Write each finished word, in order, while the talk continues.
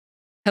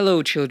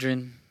Hello,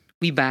 children.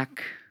 We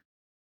back,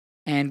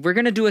 and we're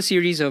gonna do a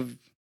series of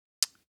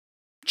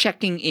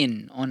checking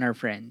in on our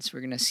friends. We're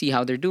gonna see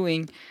how they're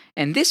doing.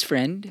 And this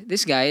friend,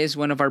 this guy, is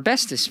one of our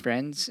bestest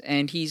friends,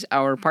 and he's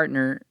our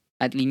partner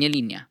at Linya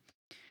Linya.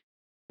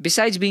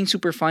 Besides being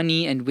super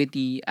funny and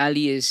witty,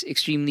 Ali is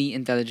extremely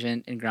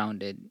intelligent and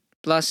grounded.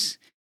 Plus,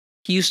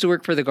 he used to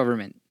work for the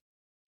government,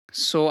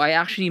 so I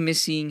actually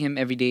miss seeing him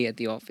every day at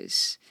the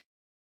office.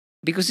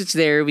 Because it's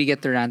there, we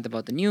get to rant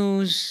about the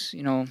news,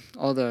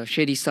 all the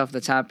shitty stuff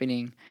that's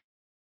happening.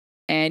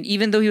 And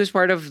even though he was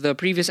part of the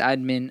previous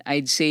admin,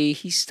 I'd say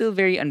he's still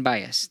very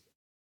unbiased.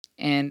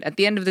 And at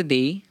the end of the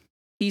day,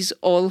 he's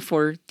all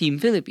for Team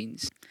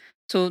Philippines.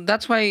 So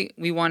that's why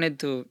we wanted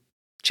to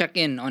check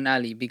in on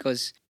Ali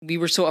because we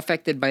were so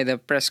affected by the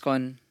press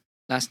con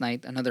last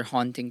night, another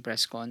haunting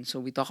press con. So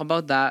we talk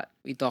about that.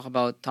 We talk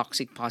about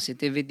toxic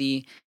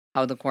positivity,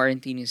 how the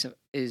quarantine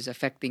is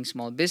affecting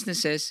small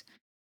businesses.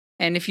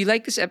 And if you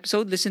like this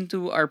episode, listen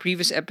to our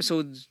previous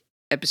episode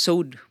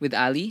with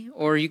Ali,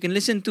 or you can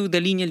listen to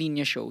the Linya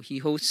Linya show. He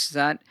hosts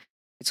that.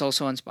 It's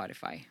also on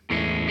Spotify.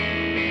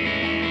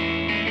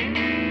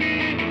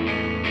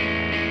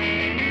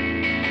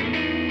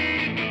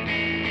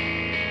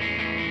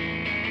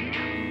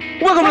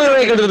 Welcome to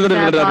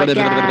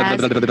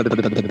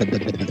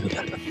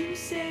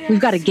We've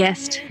got a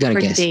guest Got a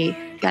for guest. today.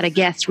 Got a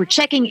guest. We're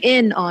checking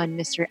in on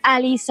Mr.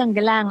 Ali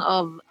Sanggalang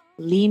of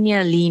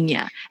Linya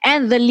Linya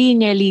and the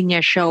Linya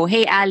Linya show.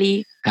 Hey,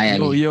 Ali. Hi,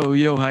 Yo, Ali. yo,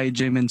 yo. Hi,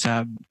 Jim and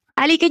Sab.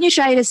 Ali, can you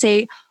try to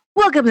say,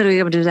 welcome to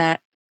that?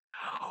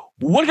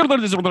 Welcome to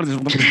this.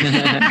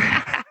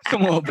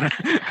 Sumobra.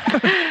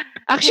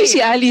 Actually,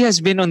 si Ali has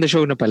been on the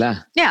show na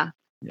pala. Yeah.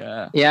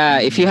 Yeah. Yeah,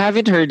 if you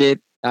haven't heard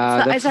it,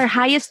 It's our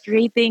highest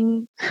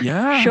rating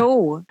Yeah.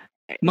 show.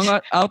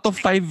 Mga out of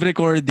 5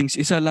 recordings,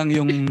 isa lang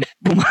yung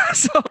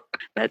pumasok.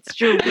 That's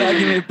true.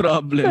 Lagi may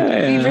problem.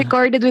 We've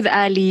recorded with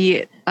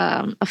Ali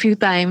a few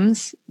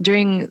times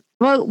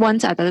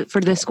once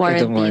for this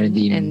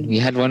quarantine. And, We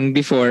had one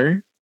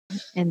before.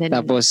 and then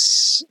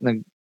Tapos,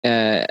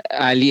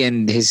 Ali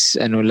and his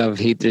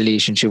love-hate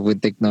relationship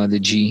with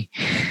technology.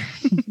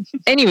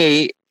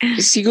 Anyway,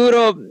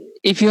 siguro,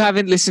 if you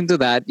haven't listened to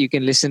that, you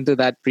can listen to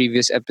that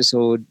previous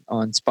episode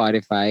on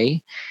Spotify.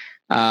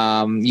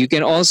 You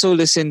can also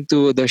listen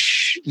to the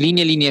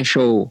Linya Linya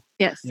show.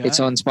 yes. Yeah. It's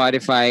on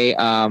Spotify.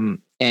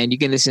 And you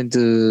can listen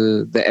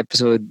to the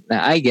episode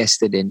na I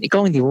guested in.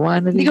 Ikaw hindi mo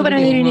Hindi ko pa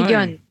naririnig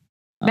yun.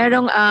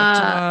 Merong, At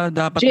saka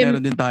dapat Jim.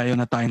 meron din tayo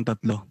na tayong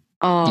tatlo.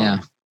 Yeah.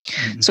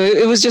 So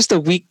it was just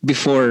a week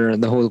before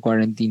the whole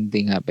quarantine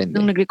thing happened.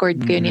 nung nag-record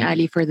kayo ni Mhm.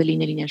 Ali for the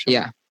Linya Linya show.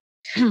 Yeah.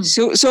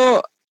 So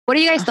What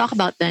do you guys talk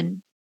about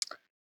then?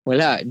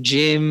 wala,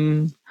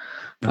 gym.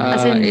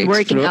 As in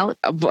working out?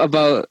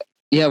 About,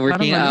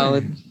 working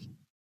out.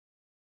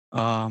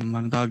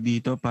 Ano tawag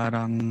dito?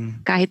 Parang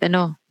Kahit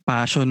ano.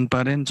 passion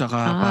pa rin. Tsaka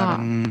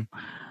parang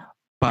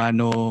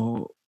paano,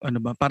 ano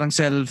ba? Parang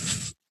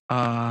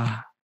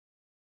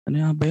ano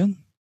nga ba yun?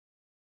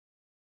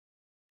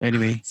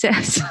 Anyway,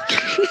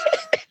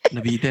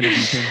 nabitin.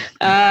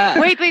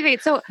 Wait.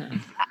 Wait. So,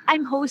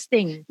 I'm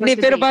hosting. for Hindi,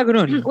 pero today. bago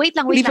nun. Wait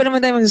lang. Hindi pa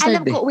naman tayo mag-start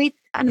Alam ko, wait.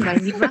 Ano ba?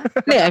 Hindi ba?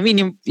 Hindi, I mean,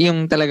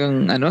 yung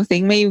talagang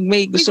thing, may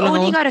We've gusto lang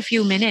only ako. got a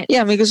few minutes.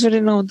 Yeah, may gusto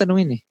rin akong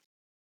tanungin eh.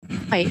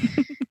 Okay.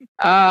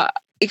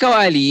 Ikaw,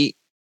 Ali,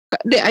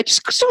 hindi, I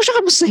just gusto ko siya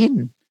kamustahin.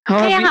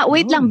 How Kaya have nga, you-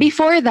 wait lang.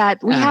 Before that,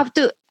 we have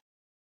to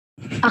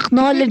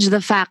acknowledge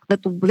the fact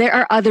that there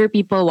are other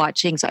people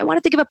watching. So I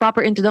wanted to give a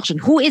proper introduction.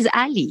 Who is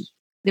Ali?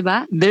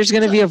 Diba? There's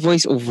gonna be a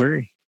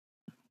voice-over.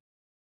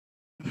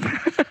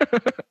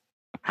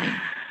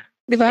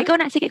 Di ba? Ikaw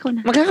na. Sige, ikaw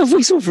na.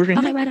 Magkaka-voice-over rin.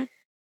 Okay, bada.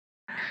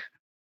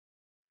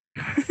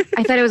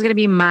 I thought it was gonna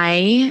be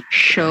my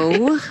show.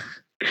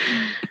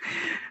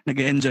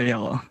 Nag-enjoy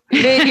ako.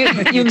 Hindi,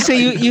 yung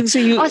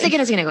sa'yo. Oh, sige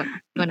na.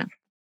 Go na.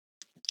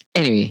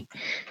 Anyway,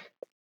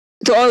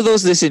 to all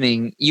those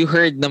listening, you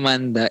heard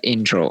naman the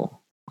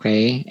intro.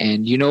 Okay?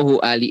 And you know who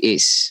Ali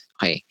is.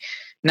 Okay.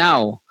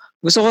 Now,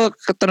 gusto ko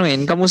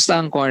katanungin, kamusta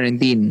ang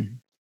quarantine?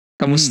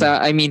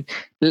 Kamusta? I mean,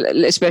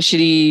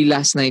 especially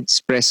last night's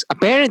press.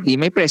 Apparently,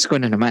 may press ko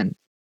na naman.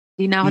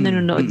 Di na ako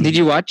nanonood. Did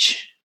you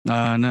watch?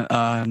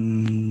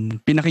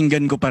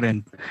 Pinakinggan ko pa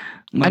rin.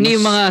 Ano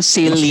yung mga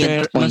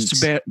salient mas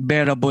points?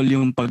 bearable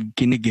yung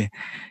pagkinig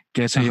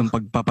kesa yung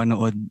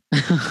pagpapanood.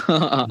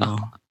 No.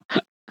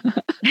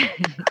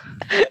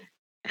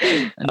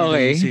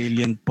 Okay. Yung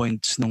salient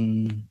points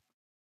nung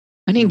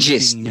Ano yung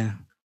gist? thing niya.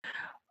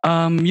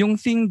 Yung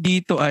thing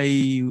dito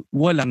ay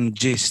walang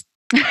gist.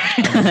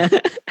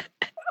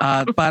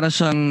 At para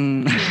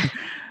siyang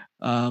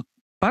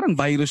parang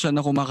virus siya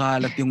na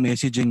kumakalat yung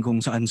messaging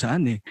kung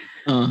saan-saan eh.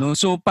 No?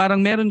 So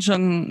parang meron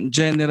siyang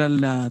general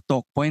na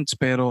talk points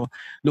pero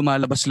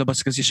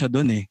lumalabas-labas kasi siya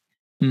doon eh.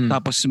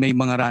 Tapos may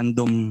mga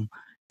random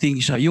thing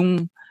siya.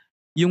 Yung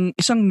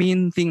isang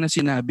main thing na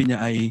sinabi niya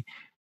ay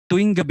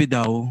tuwing gabi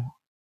daw,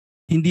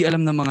 hindi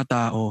alam ng mga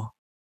tao,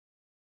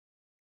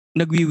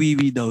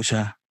 nagwiwiwi daw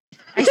siya.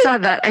 I saw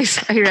that. I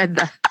read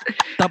that.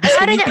 Tapos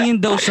tumitingin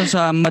daw siya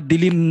sa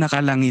madilim na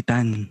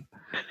kalangitan.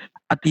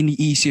 at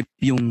iniisip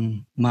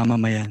yung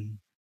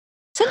mamamayan.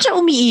 Saan siya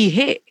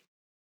umiihi?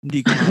 Hindi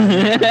ko alam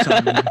kung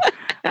saan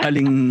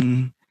aling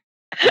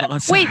baka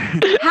sa- Wait,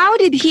 how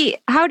did he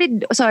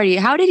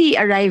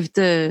arrive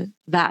to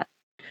that?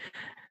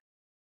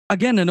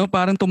 Again,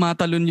 parang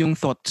tumatalon yung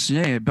thoughts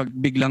niya eh. Pag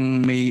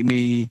biglang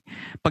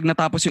pag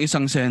natapos yung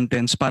isang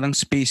sentence, parang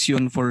space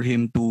yun for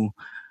him to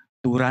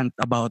rant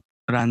about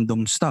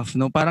random stuff,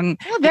 no? Parang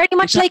Very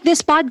much like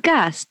this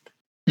podcast.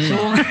 so,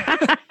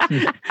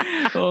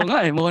 oo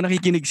nga eh, mukhang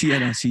nakikinig si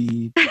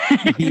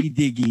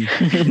Diggy.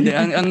 Hindi,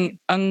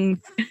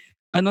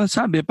 ang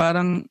sabi,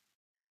 parang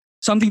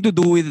something to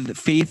do with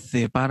faith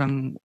eh.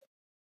 Parang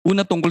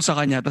una tungkol sa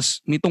kanya, tas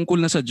may tungkol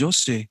na sa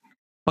Diyos eh.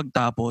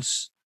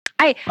 Pagtapos,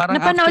 Ay, parang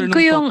napanood after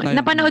nung thought na yun,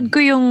 napanood ko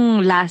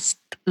yung last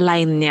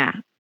line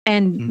niya.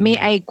 And may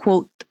I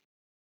quote,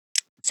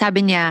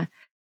 sabi niya,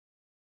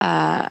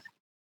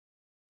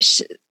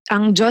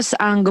 ang Diyos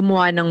ang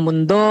gumawa ng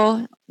mundo,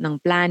 ng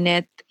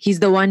planet.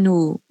 He's the one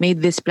who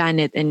made this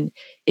planet. And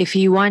if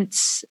He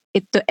wants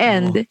it to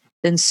end,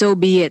 then so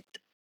be it. ...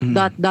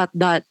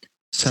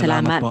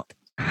 Salamat. po.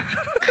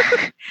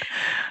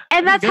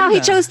 And that's how he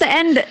chose to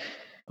end.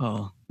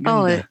 Oo.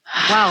 Oh, Ganda.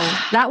 wow.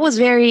 That was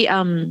very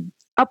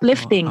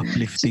uplifting.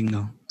 Uplifting,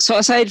 no? So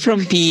aside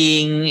from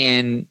peeing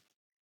and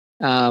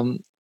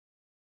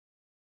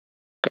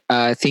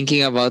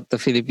thinking about the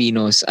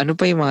Filipinos, ano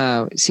pa yung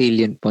mga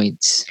salient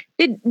points?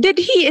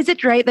 Is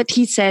it right that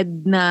he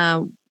said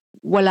na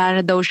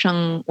wala na daw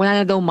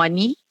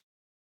money?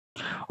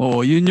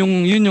 Oo, yun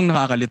yung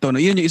nakakalito. No?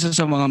 Yun yung isa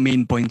sa mga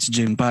main points,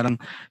 Jim. Parang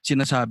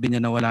sinasabi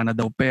niya na wala na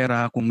daw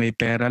pera. Kung may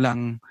pera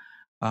lang,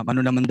 ano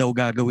naman daw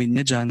gagawin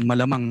niya dyan?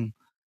 Malamang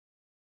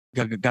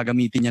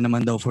gagamitin niya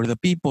naman daw for the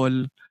people.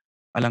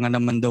 Alangan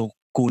naman daw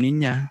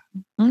kunin niya.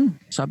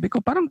 Sabi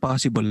ko, parang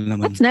possible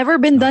naman. That's never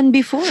been done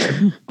before.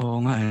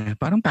 Oo nga eh.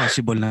 Parang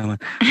possible naman.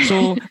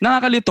 So,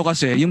 nakakalito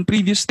kasi, yung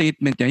previous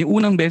statement niya, yung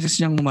unang beses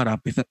niyang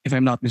humarap, if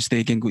I'm not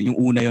mistaken, yung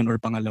una yon or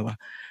pangalawa,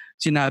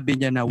 sinabi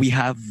niya na we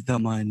have the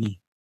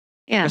money.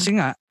 Yeah. Kasi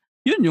nga,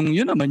 yun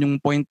naman yung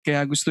point,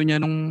 kaya gusto niya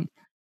nung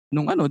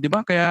 'di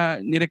ba?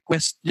 Kaya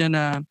ni-request niya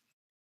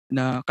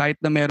na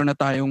kahit na meron na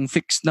tayong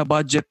fixed na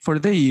budget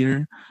for the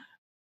year,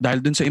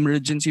 dahil dun sa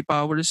emergency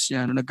powers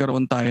niya,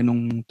 nagkaroon tayo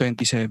nung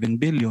 27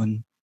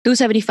 billion.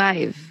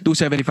 275,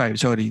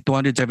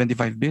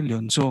 275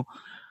 billion. So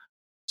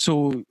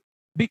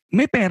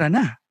may pera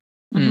na.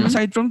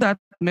 Aside from that,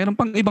 meron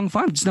pang ibang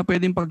funds na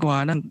pwedeng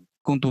pagkuhanan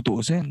kung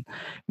tutuusin.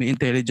 May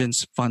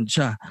intelligence fund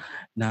siya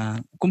na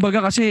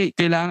kumbaga kasi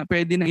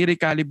pwede nang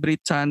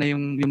i-recalibrate sana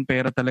yung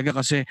pera talaga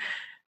kasi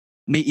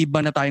may iba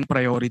na tayong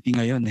priority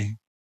ngayon eh.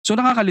 So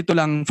nakakalito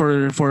lang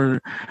for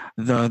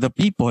the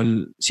people,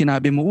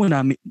 sinabi mo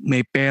una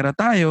may pera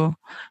tayo.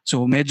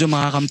 So medyo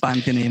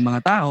makakampante na yung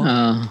mga tao.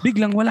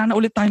 Biglang wala na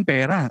ulit tayong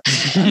pera.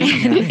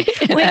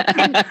 Wait,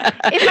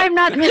 if I'm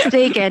not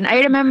mistaken, I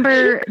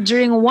remember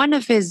during one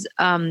of his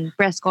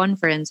press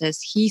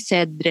conferences, he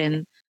said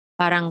rin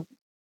parang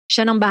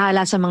siya nang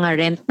bahala sa mga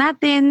rent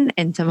natin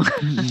and sa mga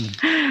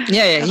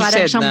Yeah, he parang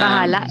said siyang na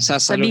bahala.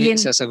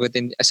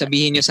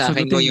 sabihin niyo sa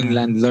akin ko yung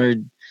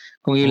landlord.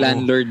 Kung yung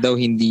landlord daw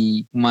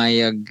hindi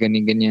pumayag,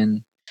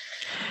 ganyan.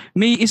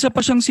 May isa pa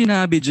siyang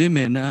sinabi, Jim,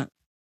 na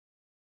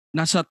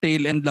nasa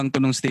tail end lang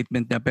to ng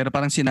statement niya, pero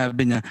parang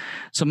sinabi niya,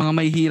 sa mga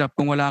mahihirap,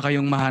 kung wala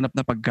kayong mahanap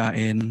na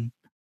pagkain,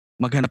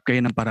 maghanap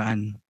kayo ng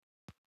paraan.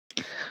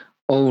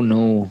 Oh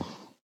no.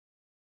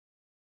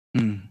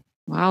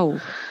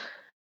 Wow.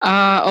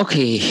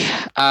 Okay.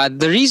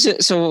 The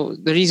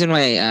reason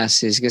why I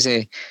asked is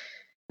kasi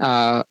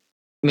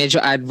medyo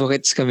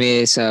advocates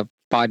kami sa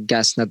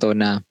podcast na to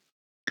na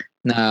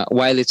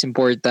while it's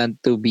important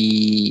to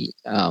be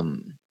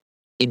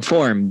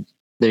informed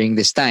during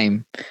this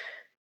time,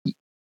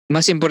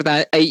 mas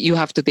important, you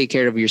have to take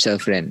care of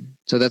yourself rin.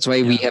 So that's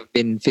why we have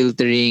been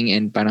filtering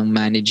and parang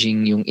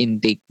managing yung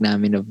intake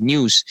namin of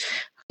news.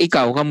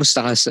 Ikaw,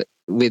 kamusta ka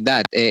with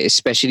that?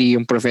 Especially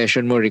yung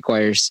profession mo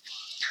requires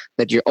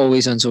that you're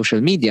always on social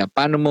media.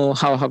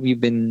 How have you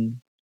been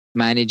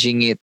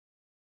managing it?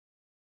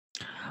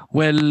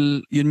 Well,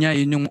 yun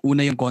yung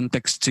una yung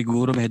context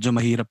siguro medyo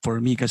mahirap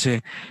for me kasi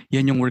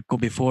yan yung work ko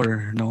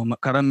before, no.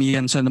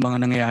 Karamihan sa mga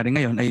nangyayari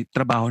ngayon ay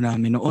trabaho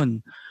namin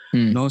noon.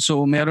 No,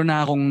 so meron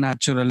na akong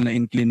natural na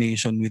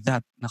inclination with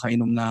that.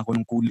 Nakainom na ako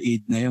ng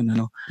Kool-Aid na yun,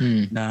 ano,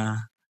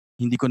 na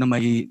hindi ko na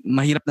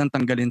mahirap nang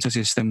tanggalin sa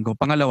system ko.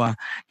 Pangalawa,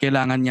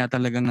 kailangan niya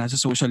talagang nasa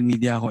social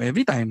media ako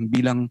every time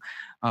bilang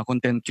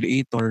content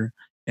creator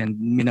and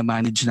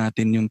minamanage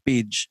natin yung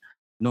page,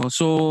 no.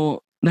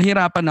 So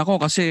nahirapan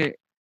ako kasi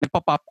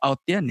nagpa-pop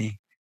out yan eh.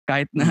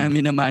 Kahit na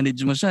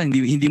minamanage mo siya,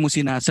 hindi mo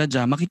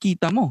sinasadya,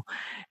 makikita mo.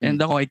 And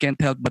ako, I can't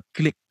help but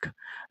click.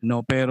 No,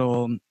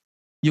 pero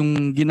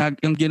yung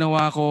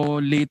ginawa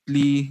ko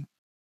lately,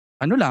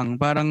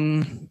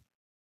 parang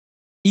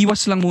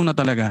iwas lang muna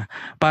talaga.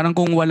 Parang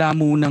kung wala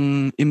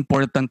munang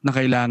important na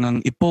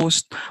kailangang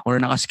i-post or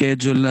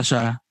naka-schedule na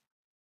siya,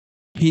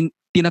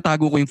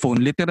 tinatago ko yung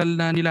phone. Literal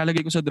na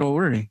nilalagay ko sa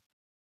drawer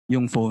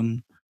yung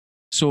phone.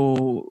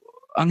 So,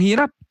 ang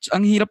hirap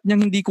ang hirap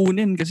niyang hindi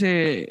kunin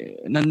kasi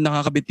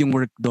nakakabit yung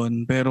work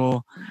doon.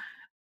 Pero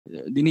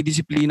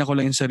dinidisiplina ko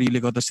lang yung sarili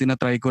ko tapos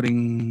tinatry ko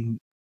ring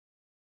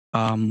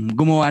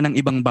gumawa ng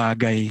ibang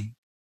bagay.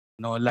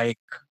 No, like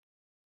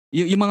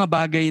yung mga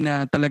bagay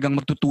na talagang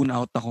magtutune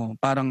out ako,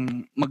 parang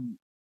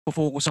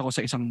mag-focus ako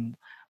sa isang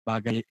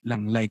bagay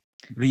lang, like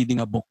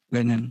reading a book,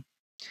 ganyan.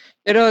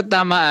 Pero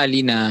tama,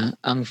 Ali, na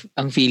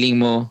ang feeling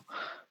mo,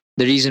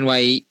 the reason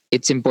why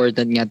it's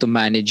important nga to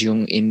manage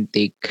yung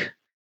intake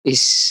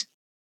is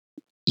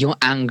yung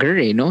anger,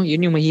 no?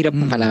 Yun yung mahirap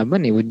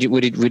kalaban, eh.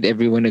 Would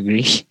everyone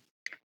agree?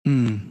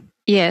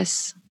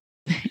 Yes.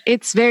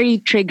 It's very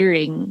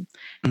triggering.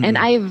 And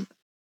I've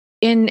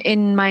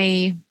in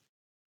my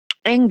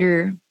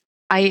anger,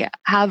 I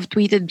have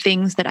tweeted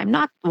things that I'm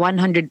not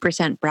 100%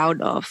 proud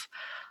of.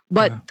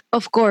 But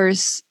of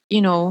course,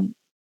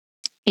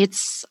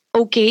 it's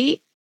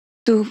okay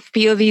to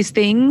feel these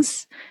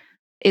things.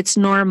 It's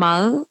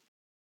normal.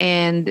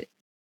 And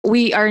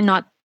we are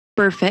not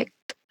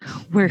perfect.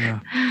 Of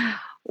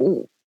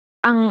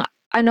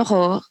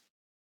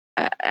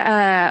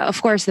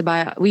course,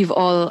 diba, we've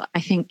all, I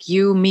think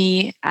you,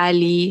 me,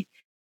 Ali,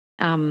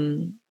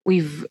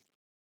 we've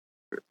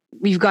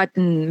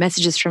gotten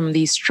messages from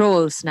these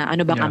trolls na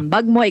ano bang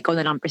ambag mo, ikaw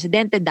na lang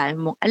presidente,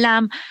 dahil mong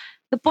alam.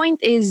 The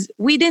point is,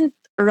 we didn't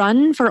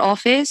run for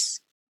office.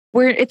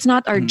 It's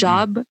not our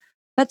job.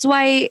 That's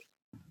why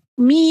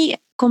me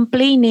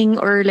complaining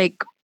or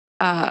like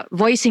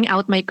voicing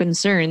out my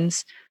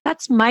concerns,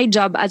 that's my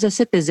job as a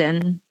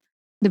citizen.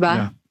 Diba?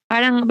 Yeah.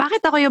 Parang, bakit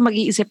ako yung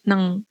mag-iisip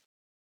ng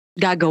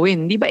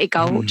gagawin? Di ba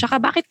ikaw?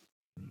 Tsaka bakit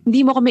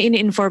hindi mo kami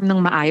ini-inform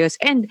ng maayos?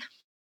 And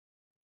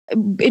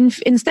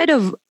instead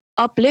of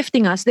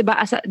uplifting us, diba,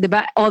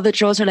 all the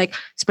trolls are like,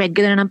 spread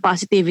ka na ng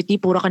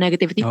positivity, puro ka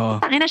negativity.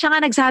 Tangina siya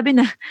nga nagsabi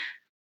na,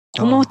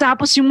 kung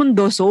matapos yung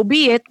mundo, so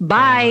be it,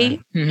 bye.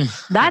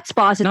 That's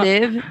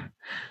positive.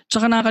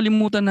 Tsaka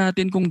nakalimutan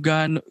natin kung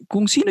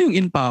sino yung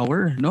in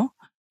power, no?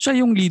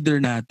 Siya yung leader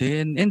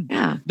natin. And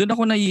doon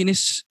ako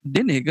naiinis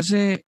din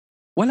kasi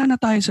wala na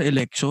tayo sa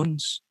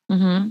elections.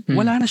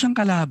 Wala na siyang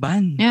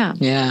kalaban.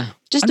 Yeah.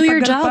 Just do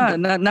your job.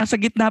 Nasa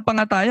gitna pa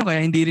nga tayo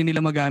kaya hindi rin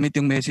nila magamit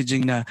yung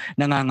messaging na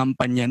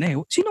nangangampanya na eh.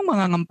 Sinong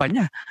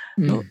mangangampanya?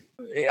 No?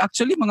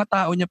 Actually, mga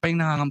tao niya pa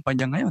yung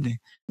nangangampanya ngayon eh.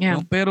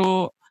 No?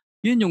 Pero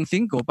yun yung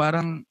thing ko,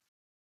 parang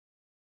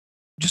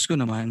Diyos ko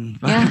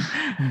naman.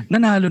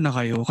 Nanalo na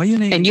kayo.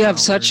 Kayo na yung And you have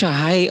such a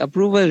high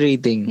approval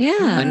rating.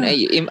 Yeah.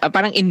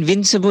 Parang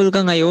invincible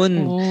ka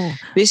ngayon.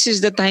 This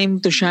is the time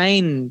to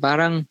shine.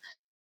 Parang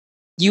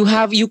you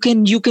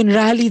can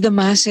rally the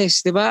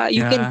masses, diba?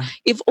 You can,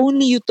 if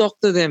only you talk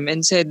to them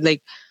and said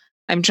like,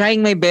 I'm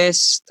trying my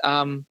best.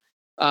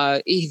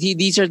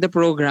 These are the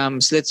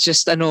programs. Let's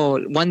just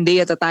one day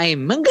at a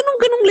time.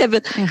 Ganong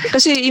level.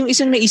 Kasi yung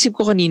isang naisip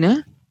ko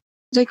kanina,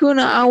 like ko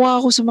naawa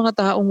ako sa mga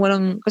taong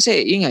walang,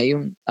 kasi yun nga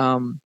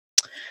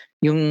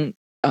yung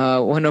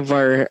one of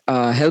our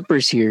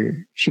helpers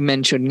here, she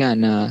mentioned nga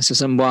na sa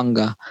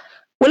Zamboanga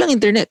walang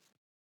internet,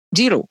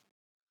 zero.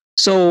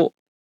 So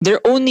their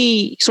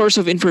only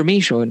source of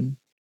information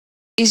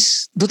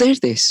is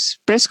Duterte's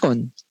press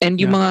con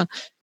and yung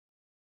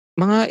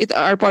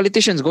our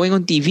politicians going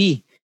on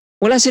TV.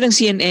 Wala silang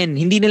CNN,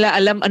 hindi nila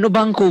alam ano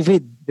bang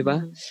COVID, di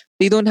ba?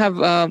 They don't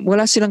have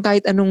wala silang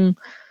kahit anong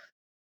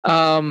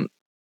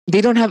they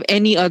don't have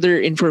any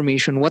other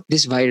information what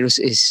this virus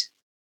is.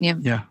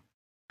 Yeah.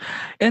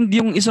 And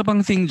yung isa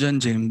pang thing dyan,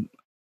 Jim,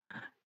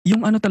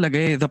 yung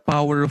talaga the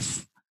power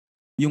of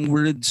yung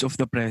words of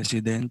the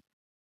president.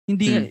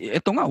 Hindi,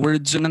 ito nga,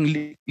 words ng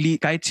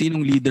kahit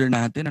sinong leader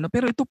natin.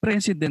 Pero ito,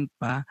 president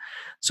pa.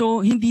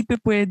 So, hindi pa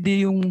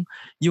pwede yung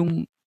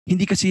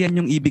hindi kasi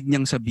yan yung ibig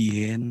niyang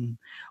sabihin.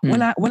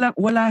 Wala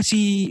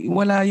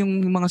yung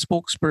mga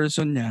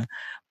spokesperson niya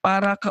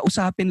para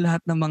kausapin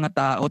lahat ng mga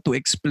tao to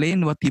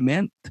explain what he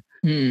meant.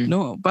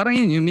 No, parang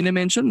yun yung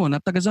mini-mention mo na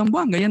taga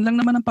Zamboanga, yan lang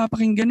naman ang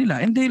papakinggan nila.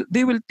 And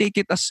they will take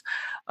it as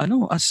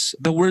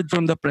the word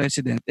from the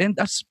president and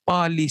as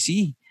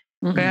policy.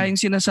 Kaya yung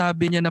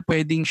sinasabi niya na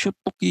pwedeng shoot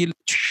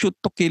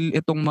to kill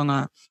itong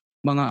mga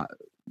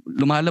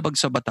lumalabag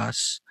sa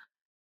batas.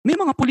 May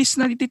mga pulis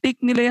na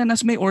ititake nila yan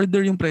as may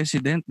order yung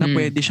president na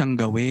pwede siyang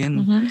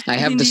gawin. I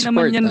have the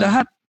support.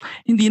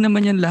 Hindi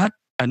naman yan lahat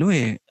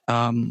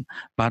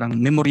parang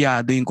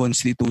memoryado yung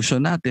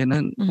constitution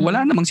natin.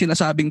 Wala namang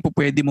sinasabing po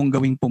pwede mong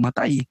gawing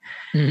pumatay.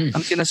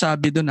 Ang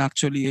sinasabi doon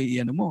actually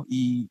ay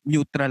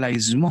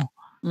i-neutralize mo.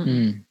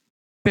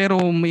 Pero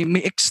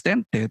may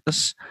extent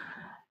tas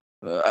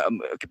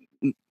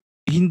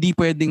hindi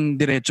pwedeng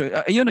diretso.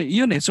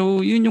 Yun eh.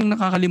 So yun yung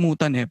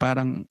nakakalimutan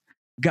parang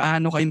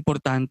gaano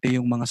ka-importante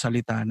yung mga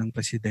salita ng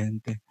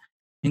presidente.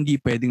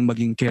 Hindi pwedeng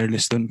maging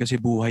careless doon kasi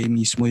buhay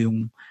mismo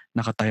yung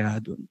nakataya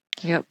doon.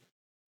 Yep.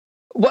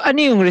 Ano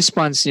yung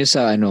response niyo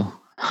sa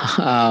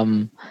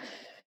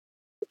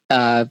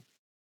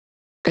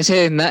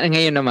kasi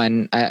ngayon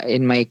naman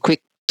in my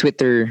quick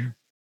Twitter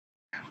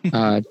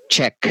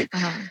check,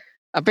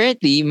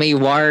 apparently may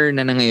war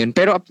na ngayon.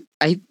 Pero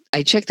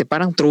I checked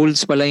parang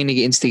trolls pala yung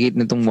nag-instigate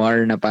na tong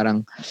war na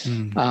parang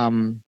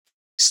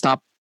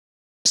stop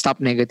stop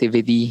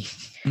negativity.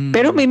 Mm.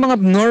 Pero may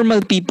mga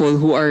normal people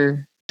who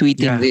are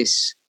tweeting Yeah.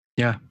 this.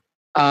 Yeah.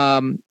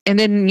 And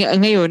then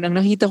ngayon, ang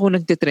nakita ko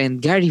nagtitrend,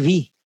 Gary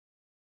V.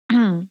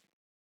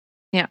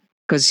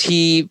 Because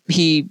he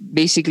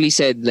basically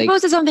said He like,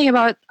 posted something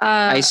about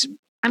I'm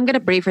I'm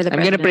gonna pray for the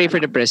gonna president. pray for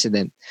the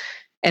president.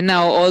 And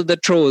now all the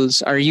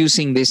trolls are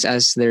using this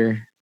as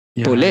their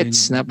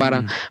bullets na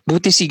parang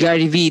buti si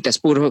Gary V. Tas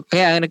puro,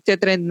 kaya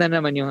nagtitrend na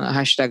naman yung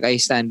hashtag I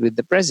stand with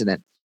the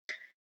president.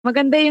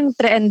 Maganda yung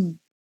trend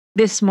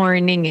this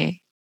morning eh.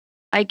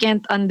 I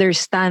can't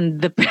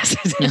understand the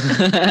president.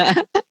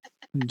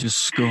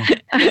 Diyos ko.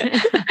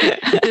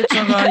 At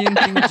saka yung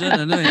thing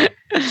dyan,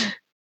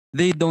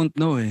 they don't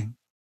know eh.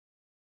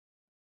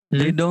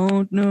 They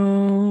don't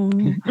know.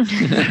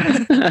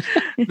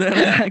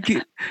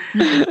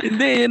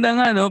 Hindi, yun na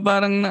nga,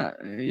 parang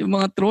yung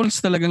mga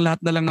trolls talagang lahat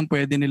na lang ng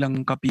pwede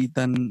nilang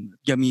kapitan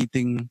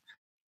gamiting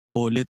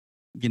bullet.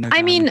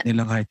 Ginagamit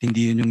nila kahit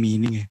hindi yun yung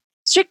meaning eh.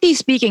 Strictly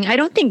speaking, I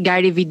don't think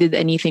Gary V did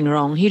anything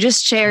wrong. He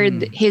just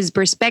shared his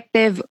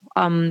perspective,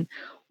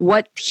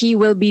 what he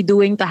will be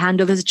doing to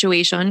handle the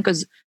situation.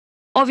 Because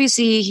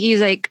obviously,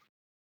 he's like,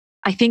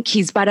 I think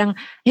he's parang,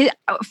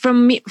 for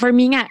me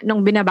nga,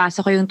 nung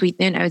binabasa ko yung tweet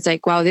na yun, I was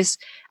like, wow,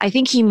 I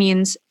think he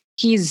means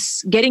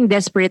he's getting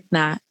desperate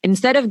na.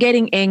 Instead of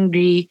getting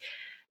angry,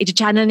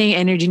 i-channel na yung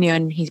energy niya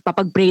yun,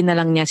 papag-pray na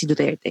lang niya si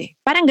Duterte.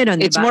 Parang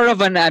ganun, It's diba? more of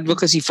an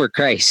advocacy for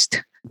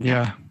Christ.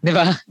 Yeah.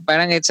 Diba?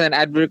 Parang it's an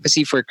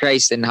advocacy for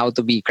Christ and how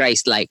to be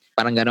Christ-like.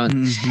 Parang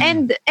ganon.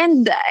 And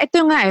ito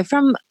nga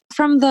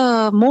from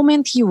the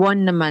moment he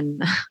won naman,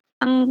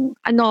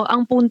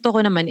 ang punto ko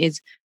naman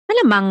is,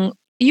 malamang,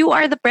 you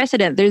are the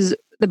president. There's,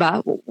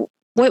 diba?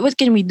 What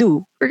can we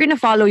do? We're gonna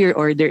follow your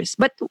orders.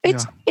 But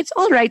it's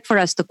all right for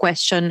us to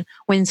question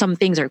when some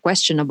things are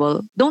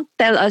questionable. Don't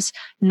tell us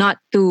not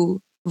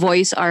to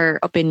voice our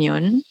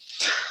opinion.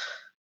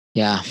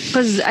 Yeah.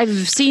 Because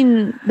I've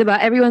seen, diba,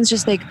 everyone's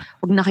just like,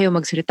 wag na kayo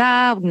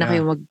magsalita, wag na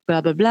kayo mag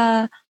blah blah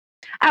blah.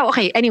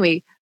 Okay,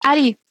 anyway.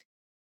 Ali,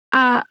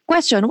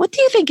 question, what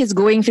do you think is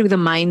going through the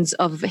minds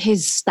of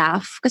his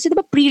staff? Kasi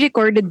diba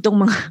pre-recorded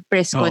tong mga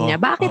press con niya.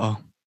 Bakit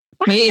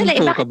may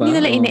info ka ba? Hindi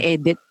nila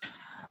ine-edit?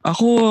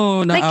 Ako,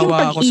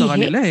 naawa ako sa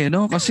kanila eh,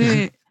 no?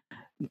 Kasi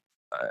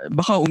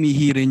baka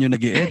umihi rin yung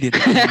nag-i-edit.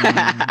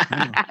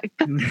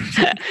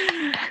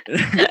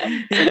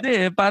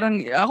 Hindi,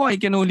 parang ako I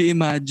can only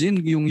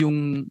imagine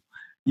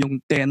yung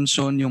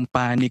tension, yung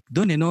panic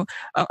doon, no?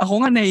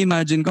 Ako nga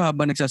na-imagine ko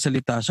habang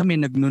nagsasalita siya,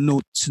 may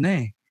nagno-notes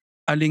na eh.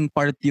 Aling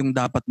part yung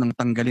dapat nang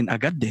tanggalin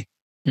agad eh.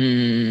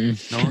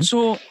 No?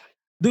 So,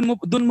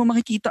 doon mo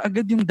makikita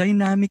agad yung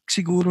dynamic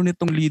siguro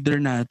nitong leader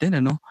natin,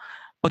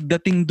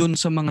 pagdating doon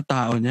sa mga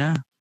tao niya.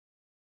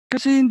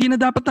 Kasi hindi na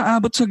dapat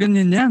naabot sa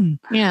ganyan yan.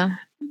 Yeah.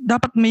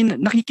 Dapat may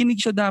nakikinig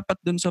siya dapat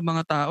doon sa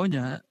mga tao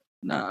niya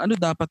na ano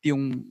dapat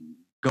yung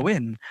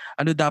gawin.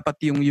 Ano dapat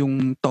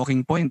yung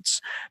talking points.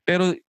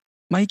 Pero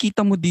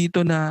makikita mo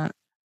dito na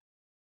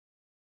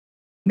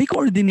may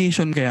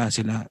coordination kaya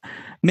sila.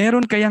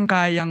 Meron kayang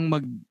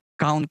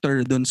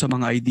mag-counter doon sa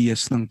mga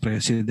ideas ng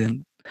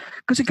president.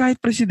 Kasi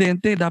kahit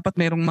presidente, dapat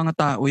merong mga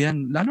tao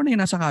yan. Lalo na yung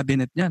nasa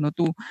cabinet niya,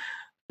 to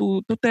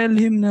tell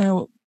him na,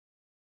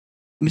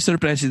 Mr.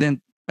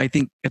 President, I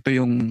think ito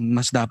yung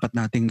mas dapat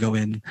nating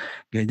gawin.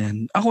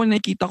 Ganyan. Ako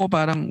nakikita ko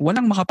parang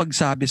walang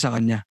makapagsabi sa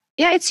kanya.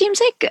 Yeah, it seems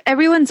like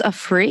everyone's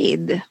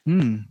afraid.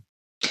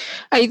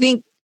 I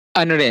think,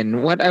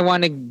 what I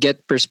want to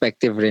get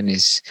perspective rin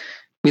is,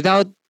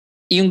 without,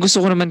 yung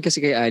gusto ko naman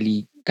kasi kay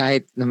Ali,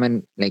 kahit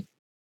naman, like,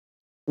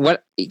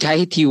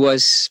 kahit he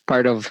was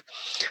part of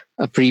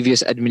a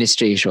previous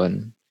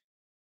administration,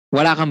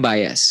 wala kang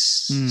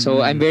bias.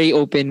 So I'm very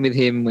open with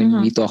him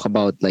when we talk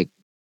about like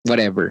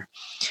whatever.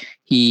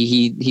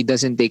 He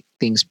doesn't take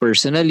things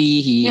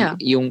personally.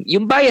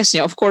 Yung bias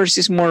niya, of course,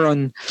 is more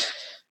on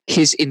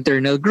his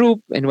internal group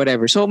and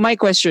whatever. So my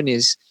question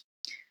is,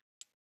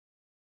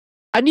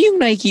 ano yung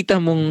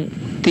nakikita mong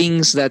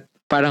things that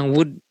parang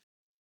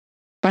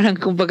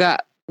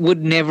kumbaga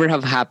would never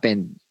have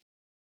happened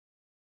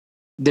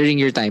during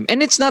your time?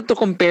 And it's not to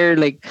compare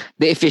like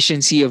the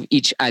efficiency of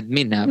each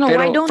admin, ha? No,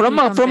 Pero why don't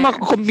from a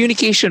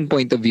communication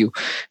point of view,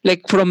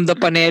 like from the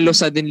Panelo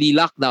suddenly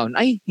lockdown,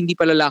 ay hindi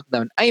pala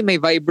lockdown, ay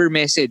may Viber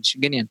message,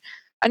 ganyan.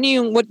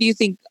 What do you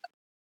think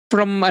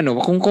from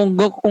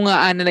kung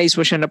analyze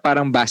mo siya na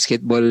parang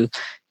basketball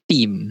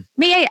team?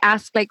 May I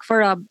ask, like,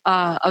 for a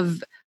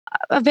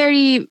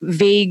very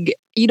vague,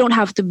 you don't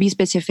have to be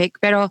specific,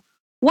 pero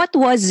what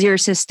was your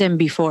system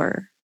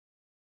before?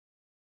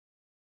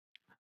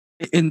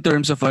 In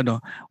terms of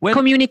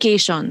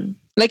communication.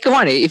 Like, come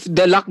on, if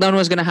the lockdown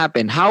was gonna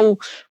happen, how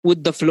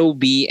would the flow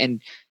be,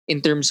 and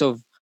in terms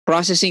of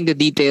processing the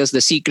details, the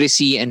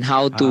secrecy, and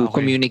how to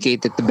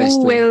communicate it the best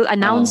Who way? will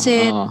announce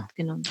it?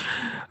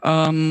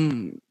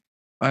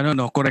 I don't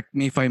know, correct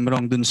me if I'm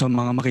wrong dun sa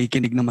mga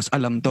makikinig na mas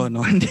alam to,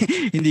 no?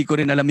 Hindi ko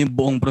rin alam yung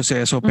buong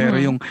proseso, pero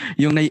yung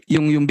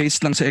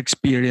based lang sa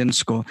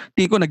experience ko,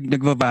 tingin ko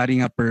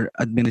nagva-vary nga per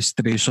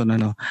administration,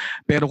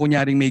 Pero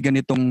kunyaring may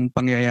ganitong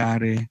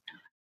pangyayari,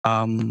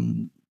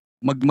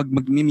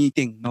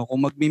 magmi-meeting, no?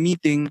 Kung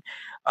magmi-meeting,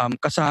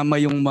 kasama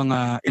yung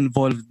mga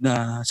involved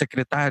na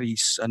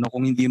secretaries,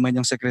 kung hindi man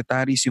yung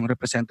secretaries, yung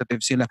representative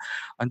sila,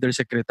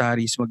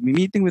 undersecretaries,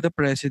 magmi-meeting with the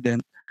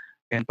president,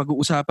 and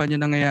pag-uusapan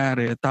yung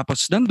nangyayari,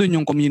 tapos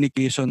nandun yung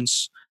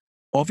communications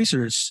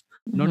officers,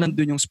 no? Mhm.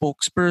 Nandun yung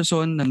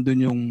spokesperson, nandun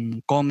yung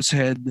comms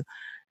head,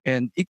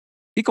 and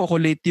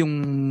i-collate yung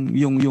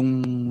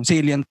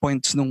salient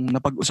points nung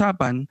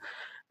napag-usapan.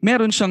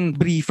 Meron siyang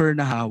briefer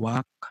na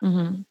hawak,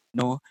 Mhm.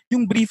 no?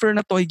 Yung briefer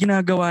na to ay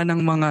ginagawa ng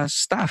mga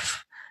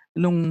staff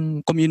nung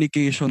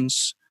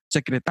communications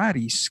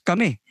secretaries,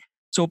 kami.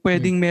 So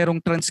pwedeng merong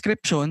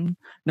transcription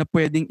na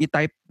pwedeng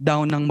i-type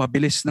down ng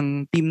mabilis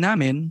ng team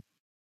namin,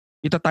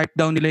 ita-type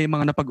down nila yung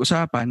mga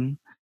napag-usapan,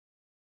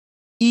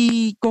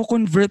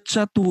 i-convert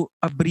siya to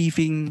a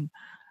briefing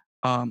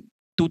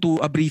to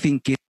a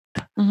briefing kit.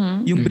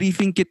 Mhm. Yung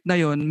briefing kit na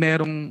yon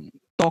merong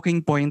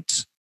talking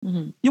points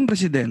Mhm. yung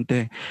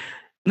presidente.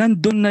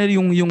 Nandun na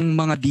yung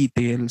mga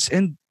details,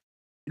 and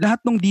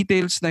lahat ng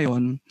details na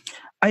yon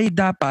ay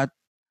dapat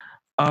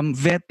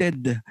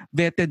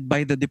vetted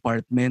by the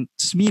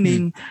departments,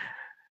 meaning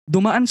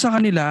dumaan sa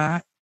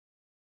kanila,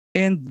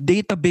 and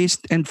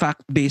data-based and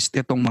fact-based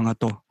itong mga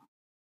to.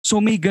 So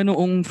may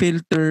ganoong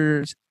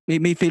filter,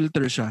 may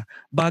filter siya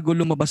bago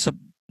lumabas sa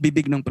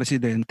bibig ng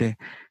presidente.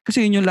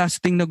 Kasi yun yung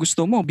last thing na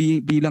gusto mo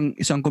bilang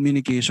isang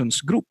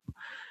communications group.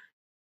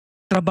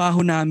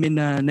 Trabaho namin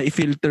na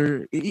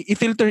i-filter,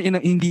 i-filter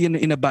hindi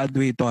in a bad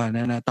way to,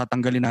 na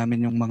tatanggalin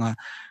namin yung mga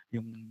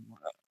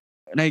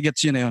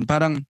naigets yun na yun.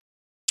 Parang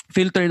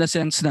filter na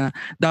sense na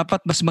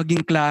dapat mas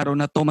maging klaro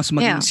na to, mas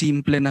maging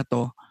simple na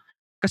to.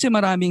 Kasi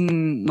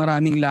maraming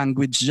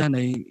language dyan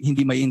ay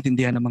hindi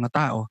maiintindihan ng mga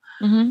tao.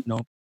 Mhm.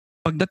 No?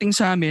 Pagdating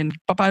sa amin,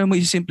 paano mo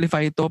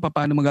i-simplify ito,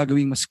 paano mo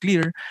gagawing mas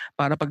clear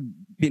para pag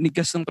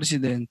binigkas ng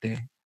presidente,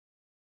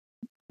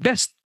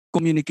 best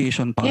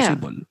communication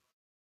possible.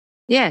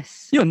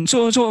 Yes. Yun.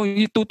 So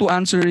to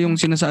answer yung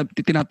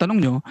tinatanong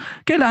nyo,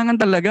 kailangan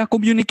talaga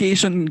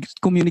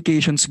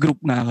communications group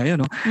na kayo,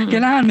 no? Mhm.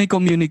 Kailangan may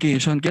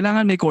communication,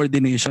 kailangan may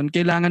coordination,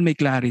 kailangan may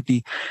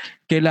clarity.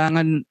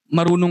 Kailangan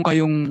marunong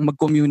kayong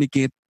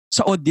mag-communicate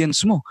sa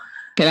audience mo.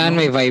 Kailangan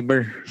may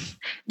Viber.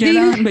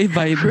 Kailangan may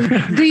Viber.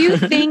 Do you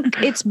think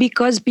it's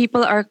because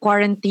people are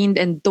quarantined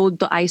and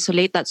told to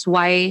isolate, that's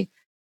why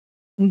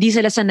hindi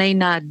sila sanay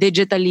na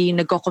digitally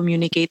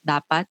nagko-communicate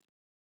dapat?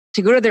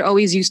 Siguro they're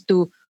always used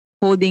to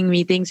holding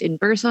meetings in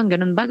person.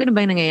 Ganun ba? Ganun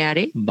ba yung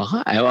nangyayari?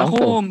 Baka, ayaw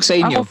ko. Sa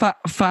inyo. Ako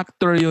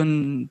factor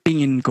yun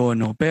tingin ko,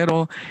 no?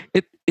 Pero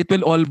it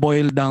will all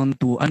boil down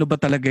to ano ba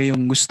talaga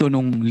yung gusto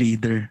nung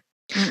leader.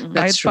 Mm-mm.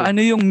 Kahit That's true. paano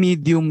yung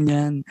medium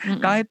niyan,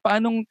 Mm-mm. kahit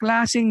paanong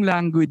klaseng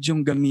language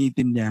yung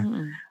gamitin niya,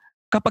 Mm-mm.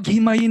 kapag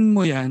himayin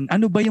mo yan,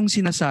 ano ba yung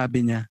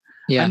sinasabi niya?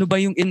 Yeah. Ano ba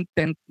yung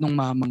intent ng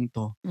mamang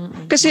to?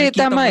 Mm-mm. Kasi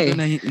Makikita tama mo eh.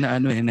 doon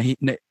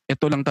na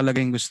ito lang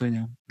talaga yung gusto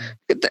niya.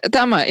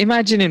 Tama.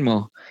 Imaginein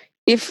mo,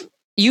 if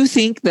you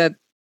think that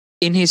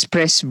in his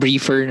press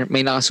briefer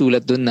may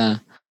nakasulat doon na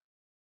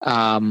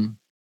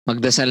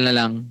magdasal na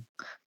lang,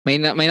 may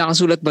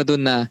nakasulat ba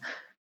doon na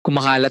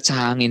kumakalat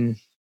sa hangin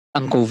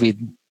ang COVID?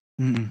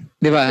 Mm-mm.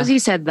 Di ba? Because he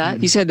said that.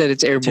 He said that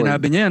it's airborne.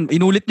 Sinabi niya yan.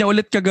 Inulit niya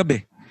ulit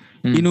kagabi.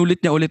 Hmm. Inulit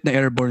niya ulit na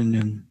airborne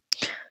yun.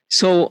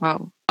 So,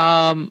 Wow.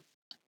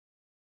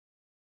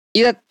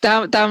 yeah,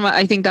 tama,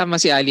 I think tama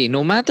si Ali.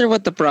 No matter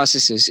what the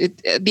process is, at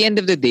the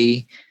end of the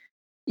day,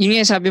 yun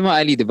nga sabi mo,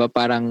 Ali, di ba?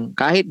 Parang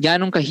kahit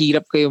ganong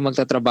kahirap kayo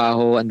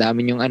magtatrabaho, ang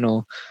dami yung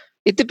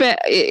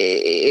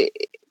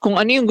kung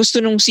ano yung gusto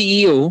ng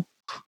CEO,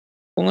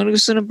 kung ano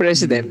gusto ng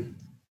president,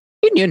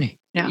 yun eh.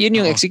 Yeah.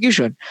 Yun yung Oo.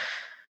 execution.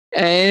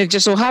 And it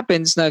just so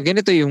happens na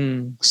ganito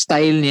yung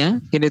style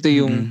niya, ganito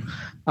yung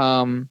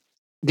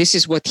this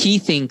is what he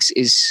thinks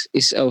is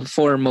a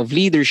form of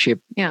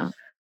leadership. Yeah.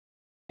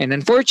 And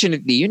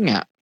unfortunately, yun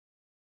nga,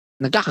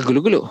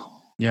 nagkakagulo-gulo.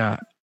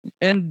 Yeah.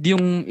 And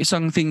yung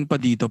isang thing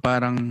pa dito,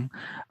 parang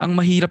ang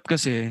mahirap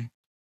kasi,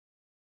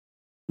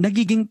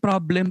 nagiging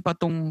problem pa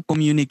tong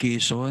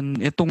communication.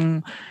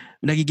 Itong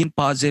nagiging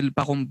puzzle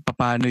pa kung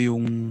paano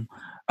yung,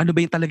 ano ba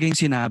yung talaga yung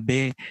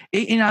sinabi.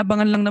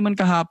 Inaabangan lang naman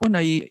kahapon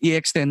ay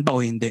i-extend ba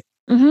o hindi.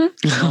 Mm-hmm.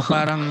 No,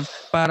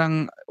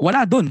 parang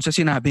wala doon sa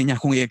sinabi niya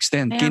kung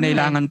i-extend. Kaya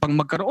Kinailangan pang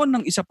magkaroon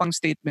ng isa pang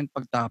statement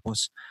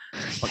pagtapos.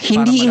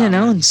 Hindi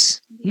in-announce.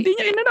 Hindi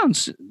niya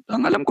in-announce.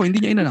 Ang alam ko, hindi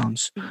niya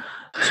in-announce.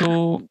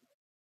 So,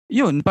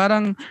 yun,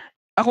 parang,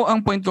 ako ang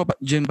point ko,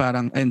 Jim,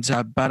 parang, and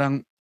Zab,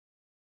 parang,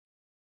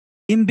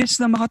 imbes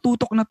na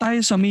makatutok na tayo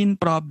sa main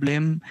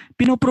problem,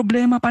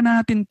 pinoproblema pa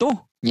natin to.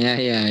 Yeah.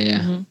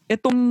 Mm-hmm.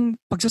 Itong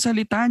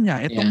pagsasalita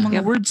niya, itong Yeah.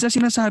 mga words na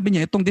sinasabi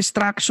niya, itong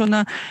distraction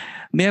na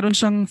meron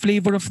siyang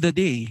flavor of the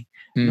day,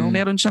 no,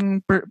 meron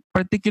siyang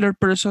particular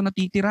person na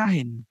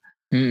titirahin.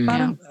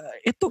 Parang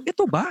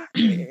ito ba?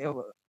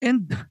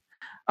 And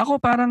ako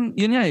parang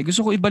yun nga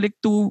gusto ko ibalik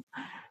to,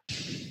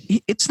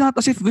 it's not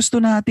as if gusto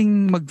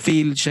nating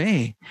mag-fail siya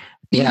eh.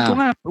 Tingin ko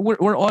nga,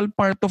 we're all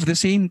part of the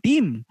same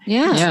team.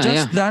 Yeah. It's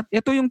just that,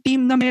 ito yung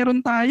team na meron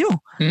tayo.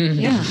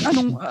 Yeah.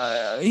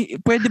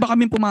 Pwede ba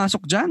kami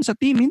pumasok dyan sa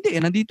team? Hindi,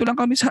 nandito lang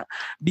kami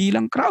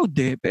bilang crowd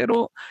eh.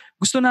 Pero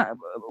gusto na,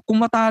 kung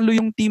matalo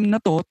yung team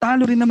na to,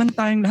 talo rin naman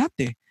tayong lahat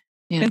eh.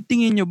 Yeah. And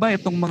tingin nyo ba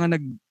itong mga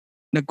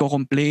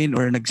nagko-complain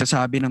or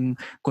nagsasabi ng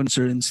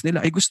concerns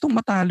nila, ay gustong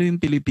matalo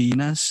yung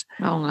Pilipinas?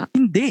 Oo nga.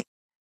 Hindi.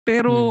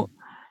 Pero,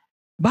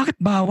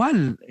 bakit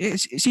bawal?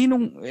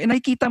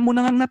 Nakikita mo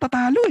na nga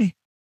natatalo eh.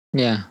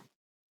 Yeah.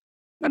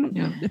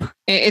 Yeah.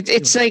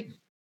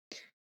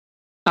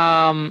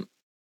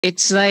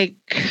 It's like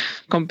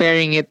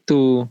comparing it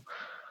to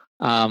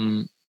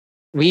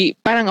we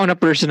parang on a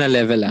personal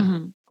level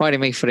Kuwari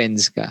may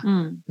friends ka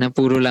na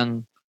puro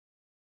lang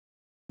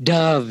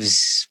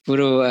doves,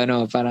 puro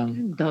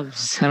parang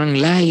doves, parang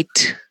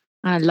light.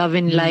 Love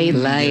and light.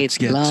 Light,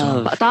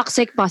 love.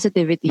 Toxic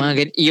positivity.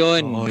 Mga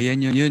yun. Oo,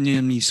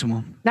 yun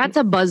mismo. That's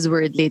a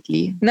buzzword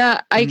lately.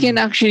 Na I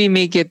can actually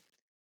make it,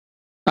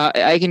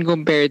 I can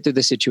compare it to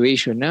the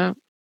situation na,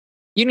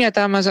 yun nga,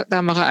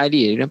 tama ka,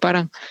 Ali, na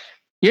parang,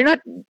 you're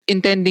not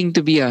intending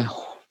to be a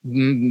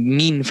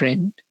mean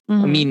friend,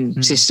 a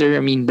mean sister,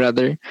 a mean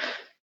brother.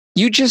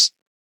 You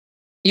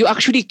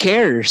actually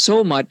care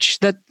so much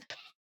that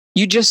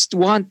you just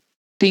want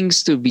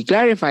things to be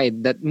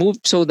clarified,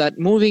 so that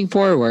moving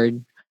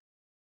forward,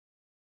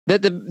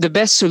 that the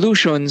best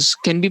solutions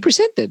can be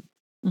presented.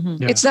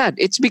 Mm-hmm. Yeah.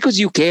 It's because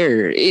you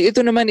care.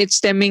 Ito naman, it's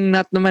stemming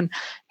not naman,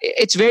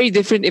 it's very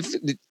different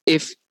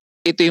if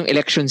ito yung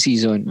election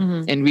season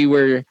and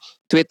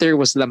Twitter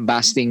was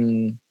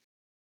lambasting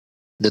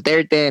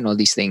Duterte and all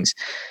these things.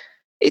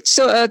 It's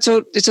a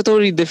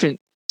totally different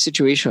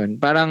situation.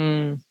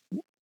 Parang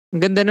ang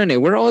ganda nun eh.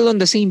 We're all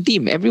on the same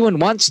team. Everyone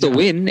wants to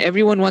win.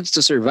 Everyone wants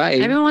to survive.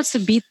 Everyone wants to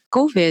beat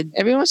COVID.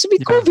 Everyone wants to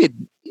beat COVID.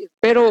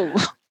 Pero,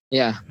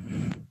 yeah.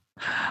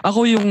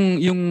 Ako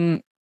yung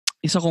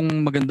isa kong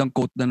magandang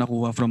quote na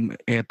nakuha from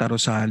Eta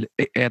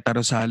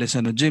Rosales,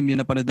 Jim,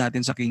 yung napanood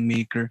natin sa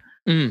Kingmaker.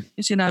 Yung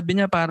sinabi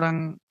niya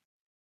parang,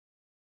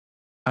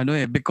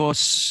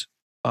 because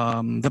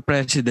the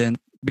president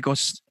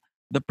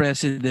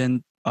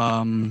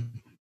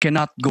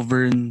cannot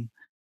govern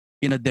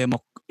in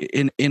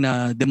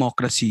a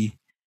democracy,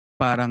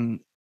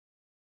 parang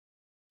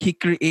he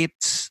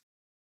creates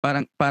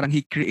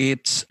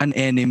an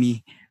enemy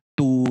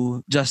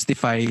to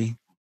justify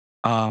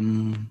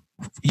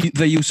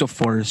the use of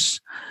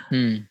force.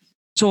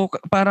 So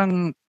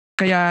parang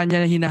kaya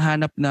niya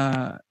hinahanap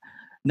na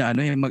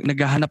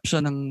naghahanap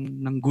siya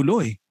ng gulo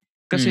eh.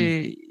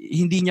 Kasi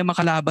hindi niya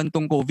makalaban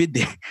tong COVID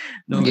eh.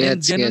 No? And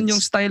ganun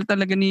yung style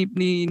talaga ni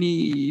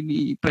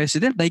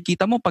President.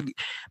 Nakikita mo pag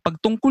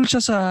tungkol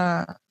siya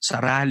sa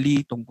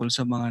rally, tungkol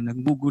sa mga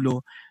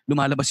naggugulo,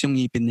 lumalabas yung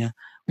ngipin niya,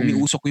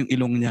 umiusok yung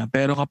ilong niya.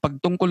 Pero kapag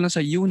tungkol na sa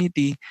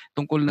unity,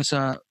 tungkol na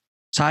sa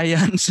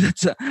science,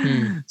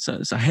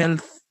 sa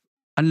health,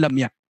 ang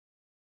lamyak.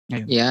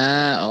 Ngayon.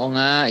 Yeah, oo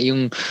nga,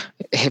 yung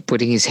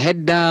putting his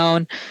head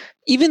down,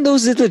 even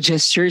those little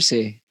gestures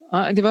eh.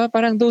 'Di ba?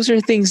 Parang those are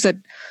things that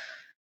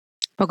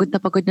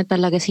pagod na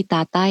talaga si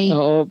tatay.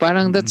 Oo,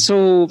 parang that's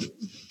so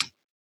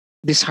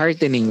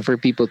disheartening for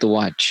people to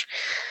watch.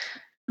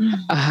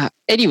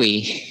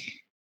 Anyway.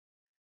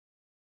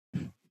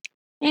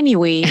 May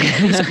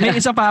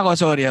isa pa ako,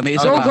 sorry. May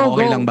isa pa ako,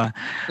 okay lang ba?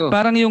 Go.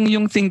 Parang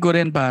yung thing ko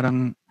rin,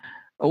 parang,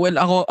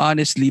 ako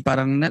honestly,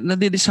 parang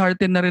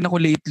nadidishearten na rin ako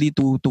lately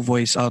to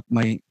voice out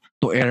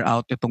to air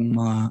out itong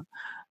mga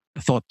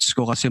thoughts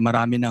ko kasi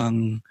marami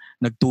nang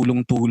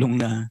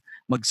nagtulong-tulong na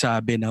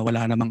magsabi na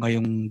wala naman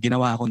kayong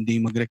ginawa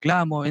kundi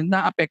magreklamo, and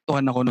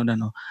naapektuhan ako noon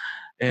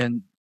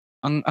And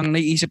ang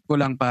naiisip ko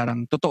lang,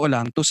 parang totoo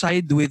lang, to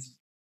side with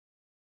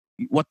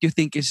what you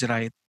think is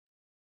right,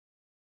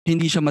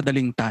 hindi siya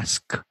madaling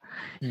task.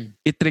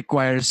 It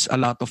requires a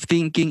lot of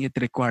thinking, it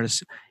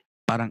requires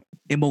parang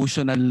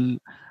emotional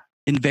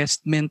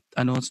investment,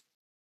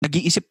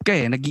 nag-iisip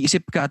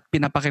ka at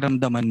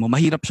pinapakiramdaman mo,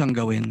 mahirap siyang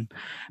gawin.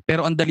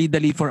 Pero ang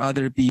dali-dali for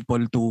other people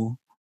to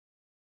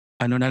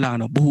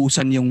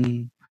buhusan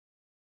yung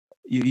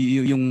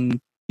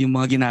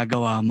mga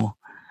ginagawa mo.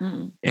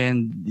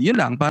 And yun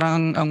lang,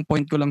 parang ang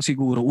point ko lang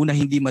siguro, una,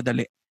 hindi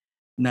madali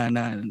na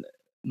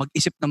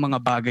mag-isip ng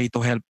mga bagay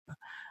to help,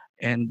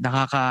 and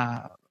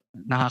nakakabasag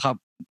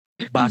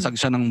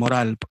siya ng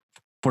moral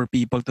for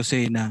people to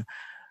say na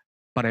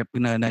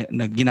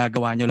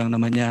ginagawa nyo lang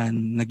naman yan,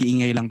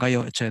 nag-iingay lang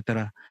kayo,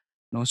 etc.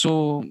 No?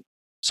 So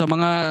sa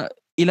mga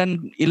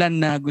ilan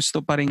na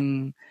gusto pa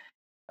ring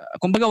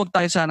kumbaga wag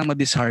tayo sanang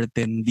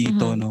ma-dishearten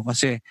dito, no?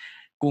 Kasi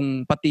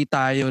kung pati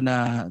tayo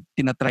na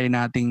tinatry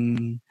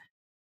nating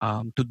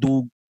to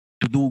do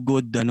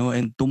good,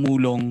 and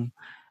tumulong,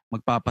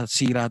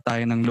 magpapasira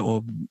tayo ng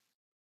loob,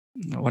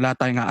 wala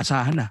tayong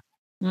aasahan na.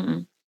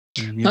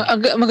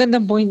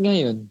 Magandang point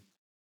ngayon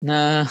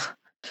na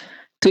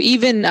to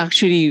even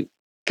actually,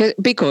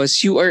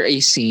 because you are a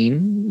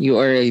sane,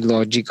 you are a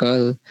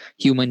logical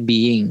human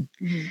being,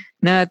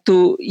 na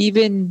to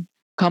even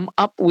come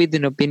up with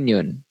an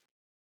opinion,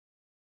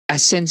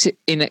 as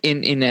in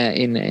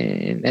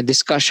a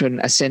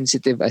discussion as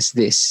sensitive as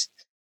this,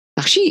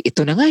 actually,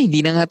 ito na nga, hindi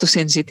na nga to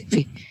sensitive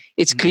eh.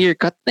 It's clear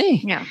cut na eh.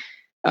 Yeah.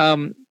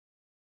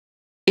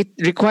 It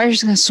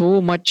requires nga so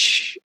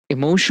much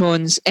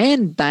emotions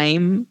and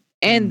time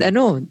and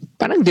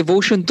parang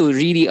devotion to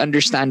really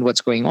understand what's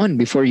going on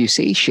before you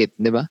say shit,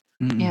 di ba?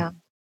 Yeah.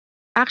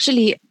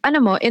 Actually,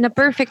 in a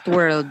perfect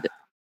world,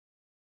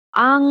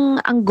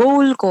 ang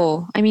goal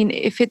ko, I mean,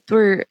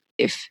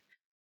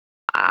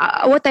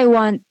 what I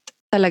want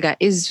talaga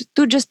is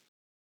to just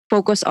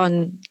focus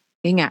on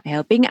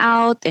helping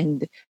out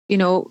and,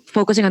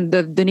 focusing on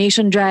the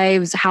donation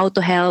drives, how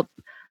to help.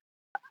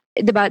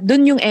 Diba?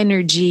 Dun yung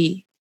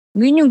energy.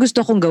 Yun yung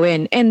gusto kong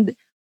gawin. And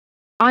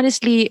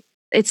honestly,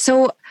 it's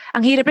so,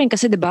 ang hirap rin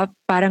kasi diba,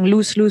 parang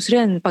lose-lose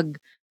rin pag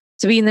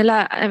sabihin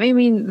nila, I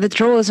mean, the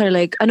trolls are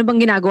like, ano bang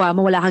ginagawa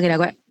mo? Wala kang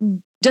ginagawa.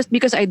 Just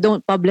because I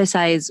don't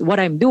publicize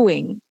what I'm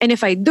doing. And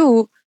if I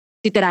do,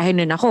 titirahin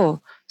rin ako.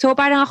 So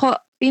parang ako,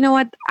 you know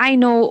what? I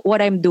know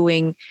what I'm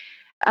doing.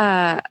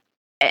 And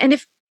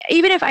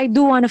even if I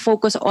do want to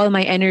focus all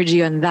my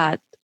energy on that,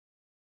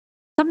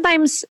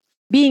 sometimes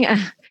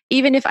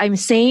even if I'm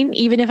sane,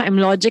 even if I'm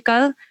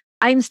logical,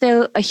 I'm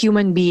still a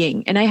human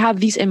being and I have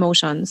these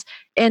emotions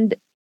and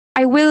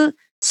I will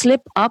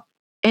slip up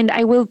and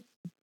I will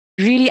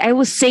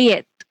say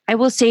it. I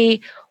will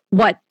say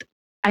what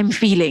I'm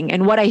feeling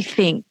and what I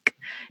think.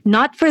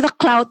 Not for the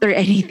clout or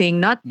anything,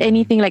 not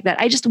anything like that.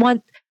 I just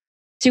want,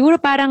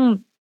 siguro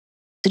parang,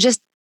 to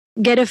just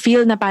get a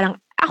feel na parang,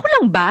 ako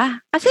lang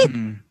ba? Kasi,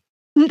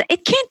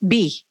 it can't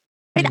be.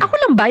 And ako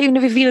lang ba yung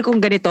nafe-feel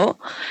kong ganito?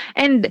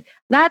 And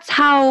that's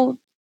how,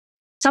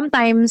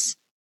 sometimes,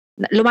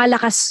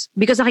 lumalakas,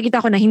 because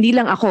nakikita ko na hindi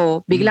lang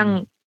ako,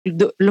 biglang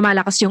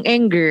lumalakas yung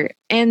anger.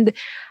 And,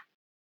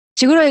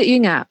 siguro,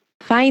 yun nga,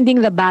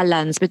 finding the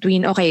balance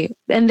between, okay,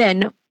 and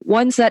then,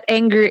 once that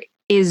anger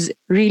is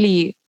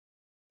really,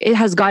 it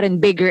has gotten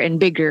bigger and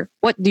bigger,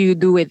 what do you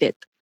do with it?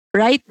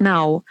 Right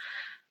now,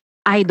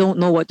 I don't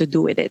know what to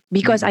do with it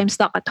because I'm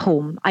stuck at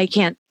home. I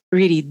can't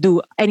really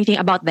do anything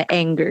about the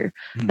anger.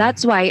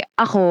 That's why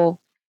ako,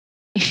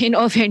 in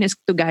all fairness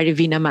to Gary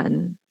V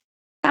naman,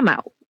 tama.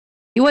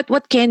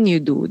 What can you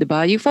do,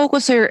 diba? You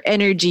focus your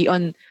energy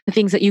on the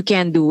things that you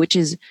can do, which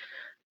is,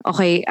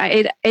 okay,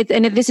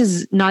 and this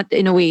is not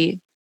in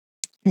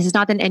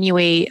any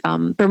way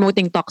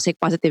promoting toxic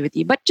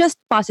positivity, but just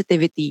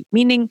positivity,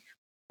 meaning,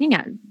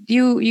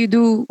 you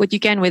do what you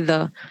can with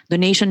the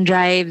donation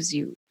drives,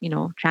 you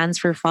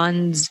transfer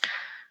funds,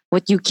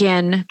 what you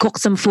can, cook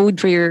some food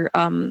for your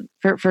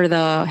for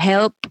the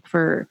help,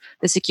 for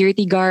the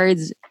security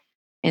guards,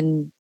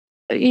 and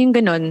yung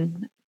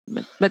ganon.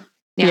 But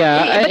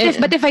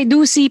but if I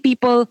do see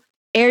people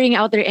airing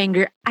out their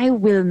anger, I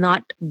will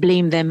not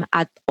blame them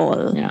at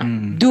all. Yeah.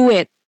 Do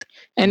it.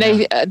 And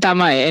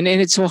tama eh. And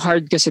it's so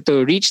hard kasi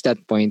to reach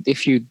that point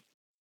if you're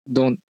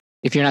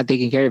not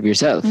taking care of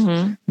yourself.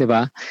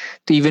 Diba?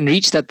 To even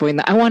reach that point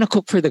na I want to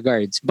cook for the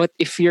guards. But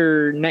if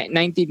your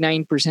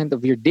 99%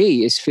 of your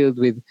day is filled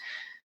with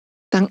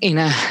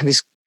tangina,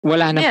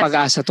 wala nang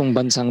pag-asa tong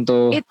bansang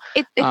to.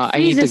 I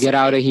need to get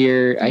out of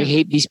here. I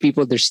hate these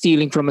people. They're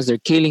stealing from us.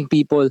 They're killing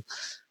people.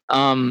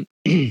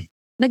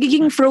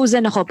 Nagiging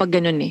frozen ako pag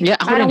ganun eh. Yeah,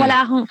 ako parang rin wala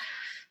akong...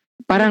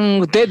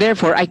 Parang,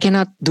 therefore, I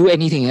cannot do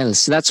anything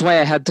else. That's why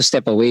I had to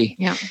step away.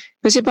 Yeah.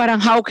 Kasi parang,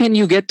 how can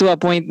you get to a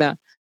point na,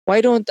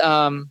 why don't,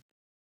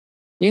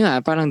 yun nga,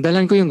 parang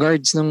dalan ko yung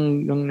guards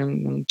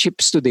ng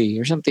chips today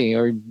or something,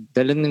 or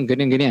dalan ng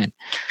ganyan.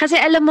 Kasi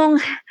alam mong,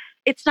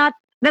 that's not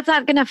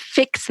gonna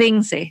fix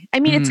things eh. I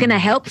mean, it's gonna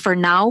help for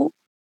now,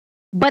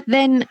 but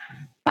then,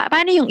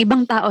 paano yung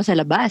ibang tao sa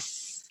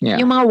labas? Yeah.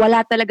 Yung mga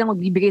wala talagang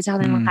magbibigay sa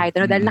kanila ng kahit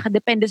ano, dahil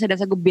nakadepende sila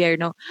sa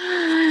gobyerno.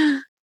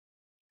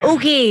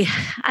 Okay,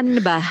 ano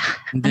na ba?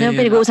 Ano ang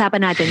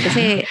pinag-uusapan natin?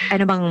 Kasi,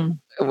 ano bang...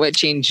 What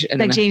change?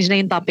 Nag-change na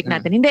yung topic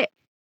natin. Hindi.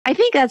 I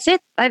think that's it.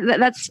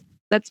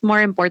 That's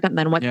more important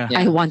than what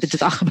I wanted to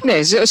talk about.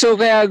 So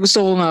kaya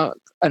gusto ko nga,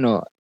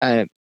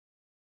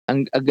 ang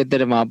ganda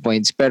ng mga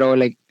points. Pero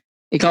like,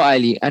 ikaw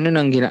Ali, ano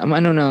nang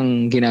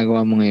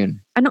ginagawa mo ngayon?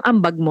 Anong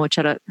ambag mo?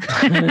 Charot.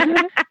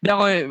 Hindi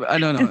ako,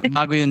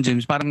 bago yun,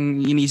 James. Parang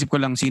iniisip ko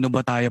lang, sino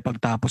ba tayo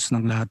pagtapos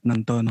ng lahat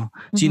ng to, no?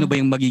 Sino ba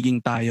yung magiging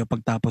tayo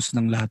pagtapos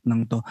ng lahat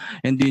ng to?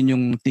 And yun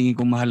yung tingin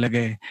ko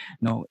mahalaga eh.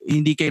 No?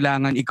 Hindi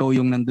kailangan ikaw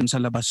yung nandun sa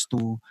labas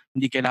to.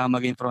 Hindi kailangan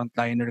maging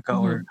frontliner ka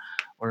or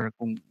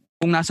kung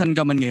nasan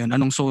ka man ngayon,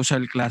 anong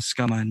social class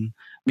ka man,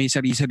 may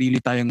sarili-sarili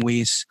tayong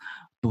ways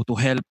to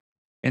help.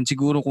 And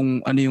siguro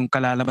kung ano yung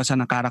kalalabasan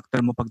ng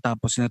karakter mo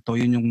pagtapos nito,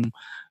 yun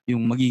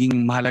yung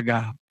magiging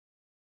mahalaga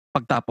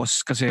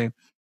pagtapos kasi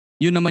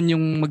yun naman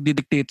yung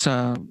magdidictate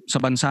sa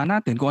bansa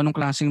natin kung anong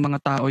klaseng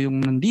mga tao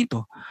yung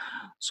nandito.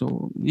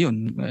 So,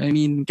 yun. I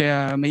mean,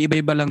 kaya may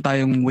iba-iba lang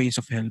tayong ways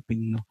of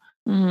helping, no?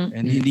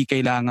 And hindi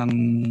kailangang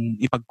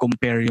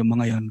ipag-compare yung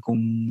mga yun. Kung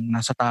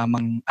nasa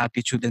tamang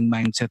attitude and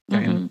mindset ka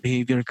and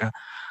behavior ka,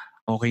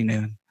 okay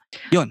na yun.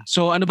 Yun.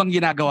 So, ano bang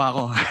ginagawa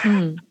ko?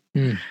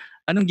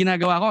 Anong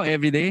ginagawa ko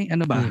everyday?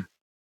 Ano ba?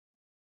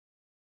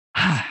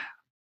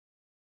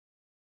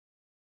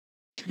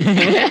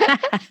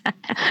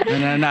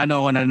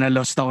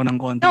 Na-lost ako ng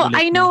konti No,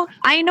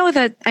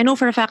 ulit. I know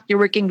for a fact you're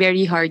working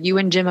very hard. You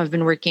and Jim have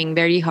been working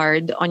very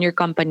hard on your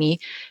company.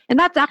 And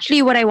that's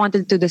actually what I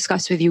wanted to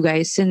discuss with you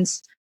guys,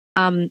 since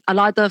a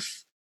lot of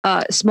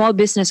small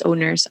business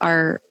owners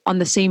are on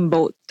the same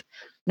boat.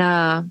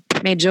 Na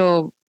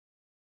medyo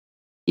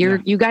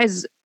you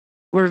guys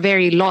were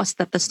very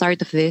lost at the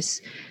start of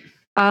this.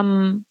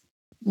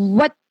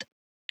 What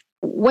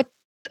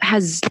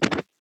has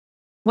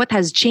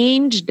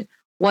changed?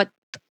 What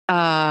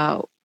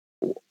ano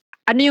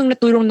yung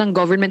natulong ng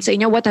government sa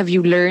inyo? What have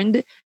you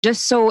learned?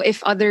 Just so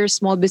if other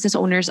small business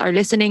owners are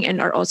listening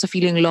and are also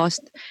feeling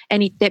lost,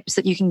 any tips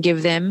that you can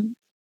give them?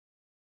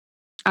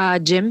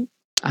 Jim?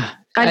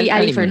 Ali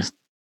Ali muna. first.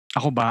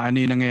 Ako ba, ano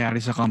yung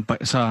nangyayari sa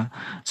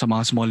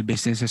mga small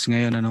businesses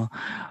ngayon, ano?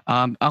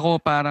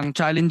 Ako parang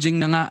challenging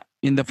na nga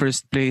in the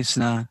first place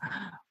na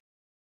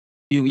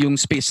yung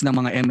space ng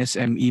mga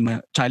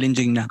MSME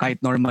challenging na kahit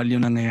normal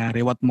yung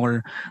nangyayari. What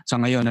more sa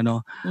ngayon,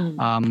 ano?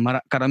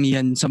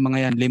 Karamihan sa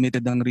mga yan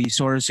limited ang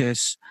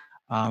resources.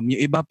 Yung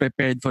iba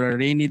prepared for a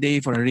rainy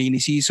day, for a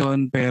rainy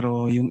season,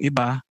 pero yung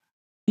iba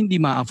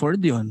hindi ma-afford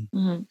yun.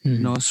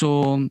 No?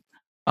 So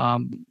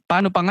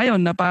paano pa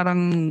ngayon na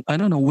parang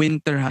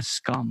winter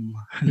has come.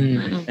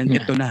 And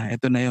ito na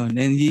yun.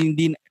 And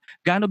hindi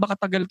gaano ba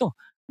katagal to?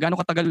 Gaano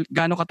katatag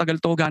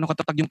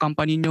yung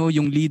company nyo,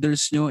 yung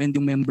leaders nyo, and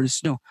yung members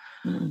nyo.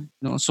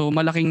 No? So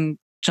malaking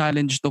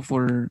challenge to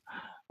for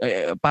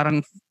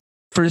parang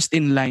first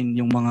in line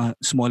yung mga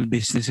small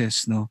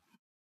businesses, no.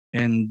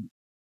 And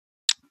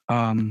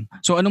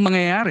so anong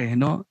mangyayari,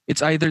 no?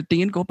 It's either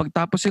tingin ko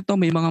pagtapos ito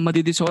may mga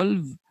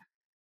madidissolve,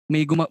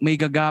 may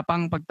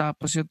gagapang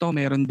pagtapos ito,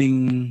 meron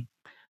ding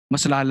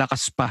mas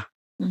lalakas pa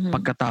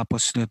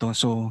pagkatapos nito.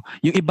 So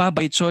yung iba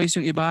by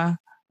choice, yung iba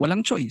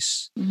walang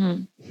choice.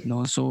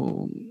 No?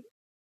 So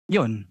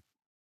yun.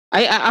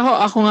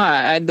 Ako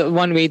nga,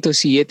 one way to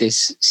see it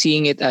is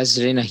seeing it as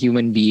rin a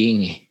human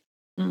being.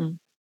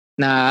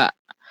 Na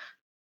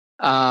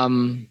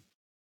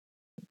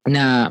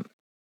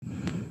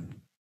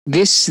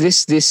this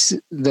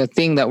the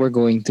thing that we're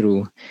going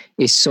through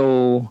is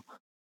so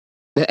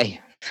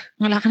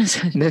Wala ka na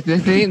sa...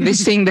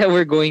 this thing that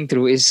we're going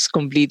through is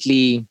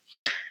completely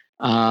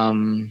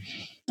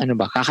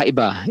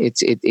kakaiba.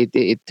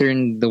 It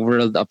turned the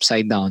world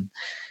upside down.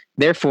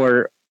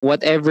 Therefore,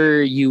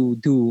 whatever you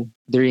do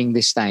during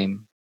this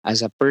time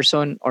as a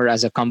person or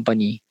as a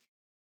company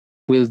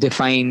will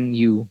define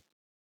who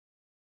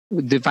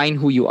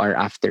you are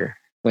after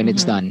when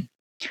it's done.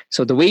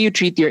 So the way you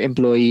treat your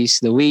employees,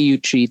 the way you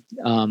treat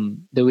the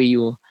way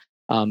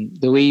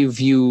you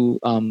view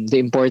the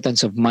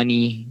importance of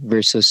money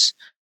versus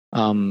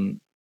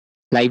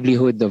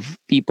livelihood of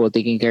people,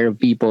 taking care of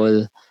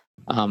people,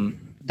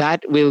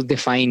 that will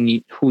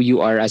define who you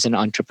are as an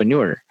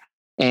entrepreneur.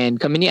 And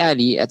kami ni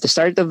Ali, at the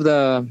start of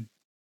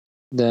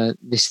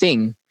this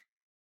thing,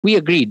 we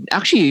agreed.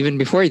 Actually, even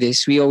before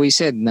this, we always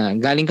said na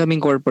galing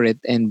kaming corporate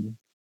and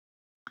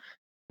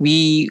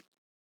we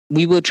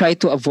will try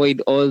to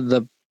avoid all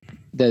the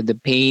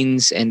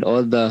pains and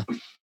all the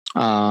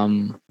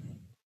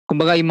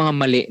kumbaga yung mga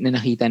mali na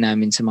nakita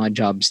namin sa mga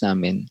jobs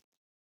namin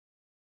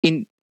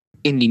in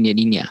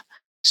linya-linya.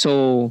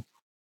 So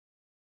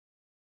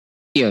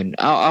yun,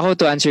 ako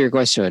to answer your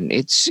question,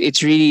 it's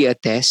really a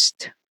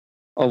test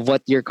of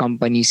what your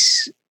company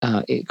is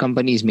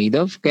made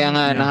of. Kaya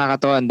nga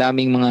nakakatawa, ang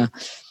daming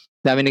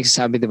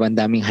nagsasabi, diba, ang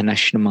daming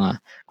hanash ng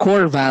mga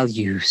core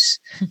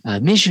values,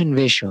 mission,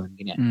 vision,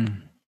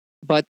 ganyan.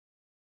 But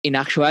in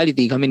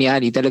actuality, kami ni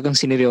Ali, talagang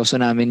sineryoso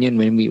namin yun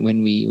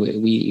when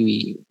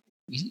we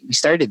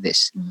started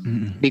this.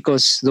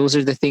 Because those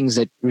are the things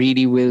that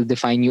really will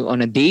define you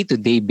on a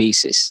day-to-day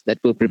basis, that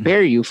will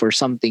prepare you for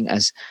something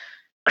as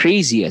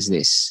crazy as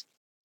this.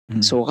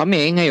 So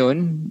kami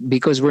ngayon,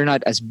 because we're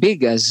not as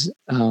big as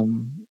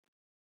the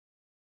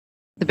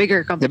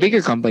bigger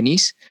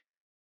companies,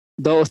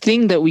 the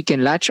thing that we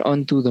can latch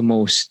onto the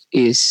most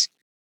is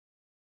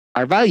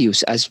our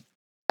values as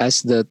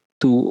the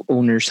two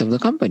owners of the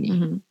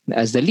company,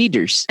 as the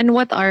leaders. And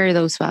what are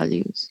those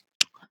values?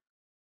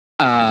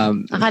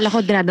 Akala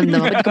ko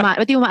dinadamdaman.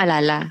 Ba't di mo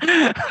maalala?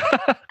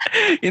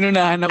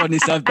 Inunahan ako ni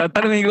Sav.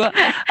 Tatanungin ko,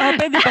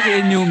 pwede pa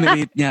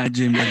i-enumerate niya,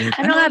 Jim, ulit.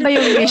 Ano nga ba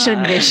yung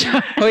vision?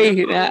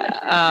 Hoy,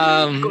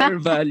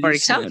 core values. For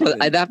example,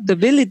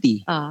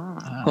 adaptability,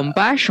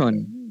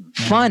 compassion,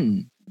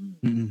 fun.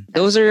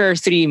 Those are our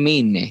three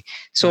main.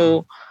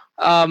 So,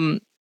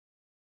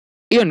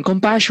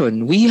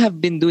 compassion. We have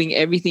been doing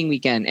everything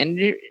we can. And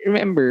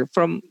remember,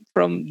 from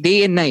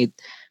day and night,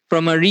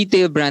 from a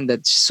retail brand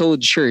that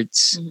sold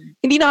shirts,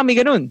 hindi na kami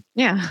ganun.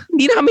 Yeah.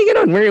 Hindi na kami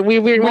ganun.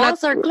 We're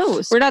Malls are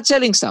closed. We're not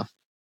selling stuff.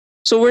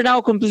 So we're now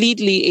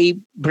completely a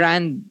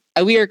brand.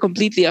 We are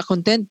completely a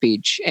content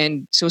page.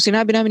 And so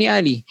sinabi namin ni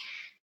Ali,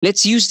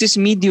 let's use this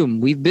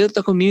medium. We've built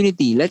a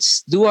community.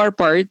 Let's do our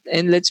part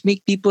and let's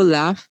make people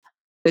laugh.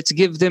 Let's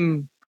give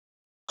them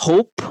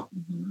hope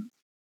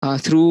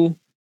through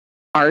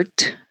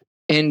art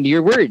and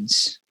your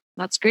words.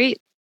 That's great.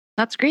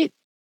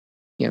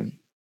 Yeah.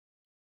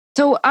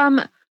 So,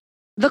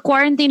 the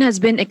quarantine has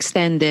been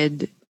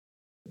extended.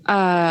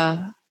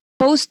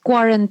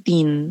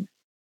 Post-quarantine,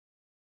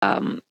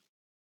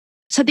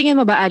 sa tingin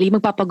mo ba, Ali,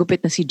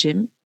 magpapagupit na si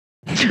Jim?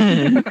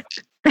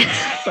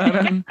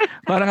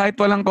 parang kahit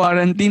walang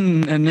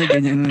quarantine,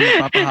 ganyan,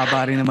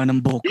 papahaba rin naman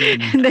ng buhok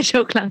yun. The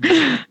joke lang.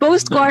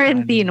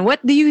 Post-quarantine,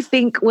 what do you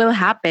think will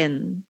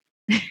happen?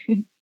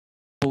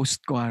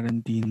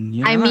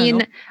 Post-quarantine. Yan I nga,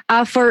 mean,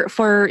 no?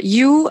 for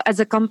you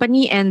as a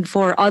company and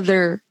for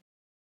other,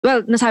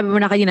 well, nasabi mo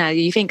na kanina,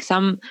 you think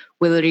some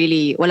will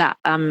really, wala.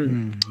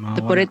 To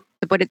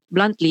put it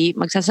bluntly,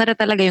 magsasara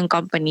talaga yung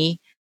company.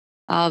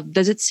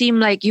 Does it seem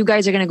like you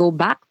guys are gonna go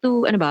back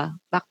to,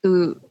 back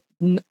to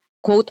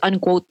quote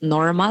unquote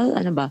normal?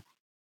 Ano ba?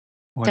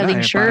 Wala Selling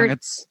eh,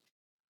 shirts?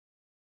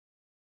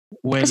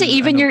 Well, Kasi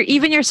even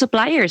your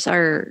suppliers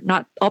are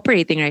not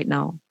operating right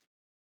now.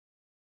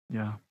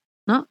 Yeah.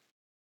 No?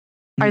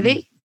 Are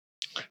they?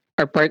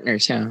 Our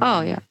partners, yeah.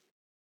 Oh, yeah.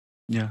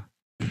 Yeah.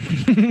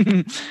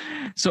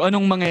 So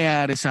anong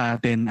mangyayari sa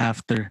atin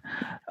after?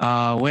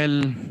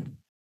 Well,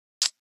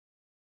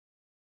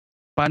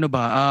 paano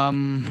ba?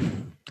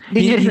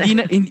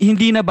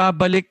 Hindi na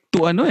babalik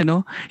to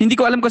no? Hindi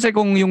ko alam kasi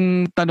kung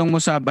yung tanong mo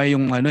sabay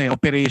yung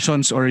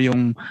operations or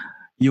yung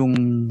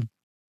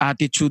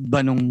attitude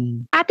ba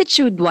nung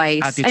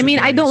Attitude-wise. I mean,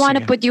 I don't want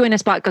to put you in a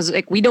spot because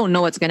like we don't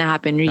know what's gonna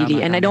happen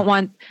really, and I don't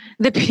want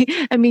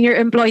your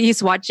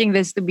employees watching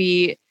this to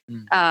be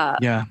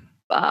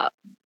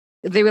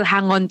they will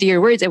hang on to your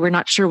words and we're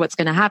not sure what's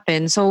gonna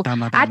happen. So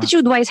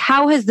attitude-wise,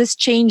 how has this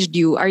changed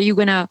you? Are you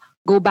gonna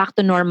go back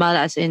to normal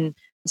as in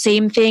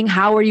same thing?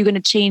 How are you gonna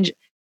change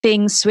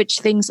things, switch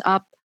things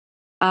up?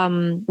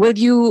 Will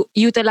you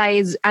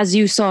utilize, as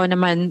you saw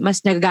naman,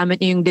 mas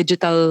nagagamit niyo yung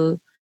digital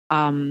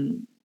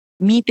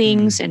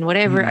meetings and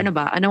whatever? Ano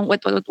ba?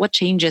 What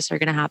changes are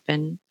gonna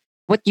happen?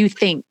 What do you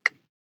think?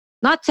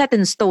 Not set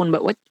in stone,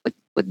 but what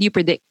do you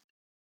predict?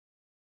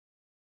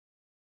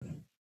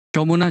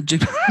 Ikaw muna, Jim.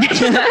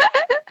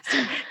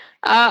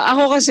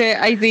 Ako kasi,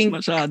 I think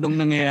masyadong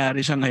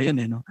nangyayari siya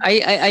ngayon no?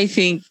 I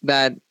think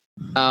that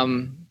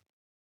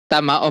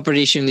tama,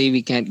 operationally we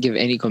can't give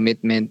any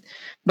commitment.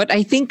 But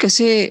I think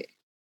kasi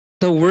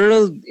the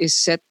world is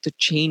set to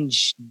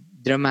change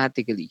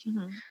dramatically.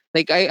 Mm-hmm.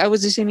 Like I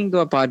was listening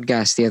to a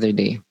podcast the other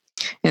day,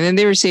 and then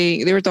they were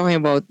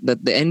talking about that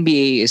the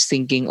NBA is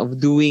thinking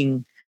of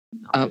doing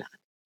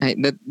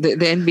that the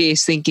NBA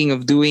is thinking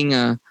of doing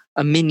a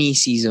mini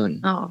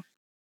season. Oh.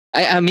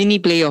 A mini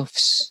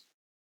playoffs.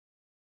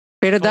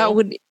 Pero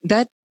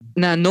that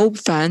no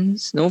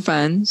fans.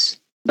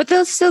 But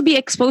they'll still be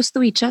exposed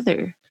to each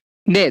other.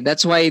 Hindi,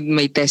 that's why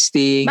may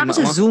testing. Baka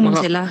sa Zoom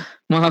sila.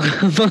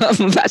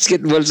 Mga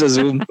basketball sa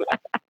Zoom.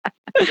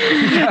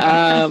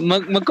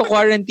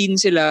 Magka-quarantine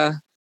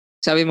sila.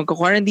 Sabi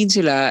magka-quarantine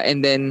sila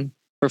and then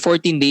for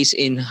 14 days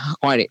in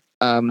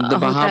the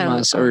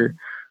Bahamas or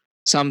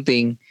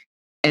something.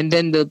 And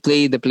then they'll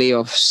play the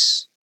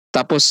playoffs.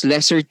 Tapos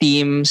lesser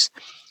teams.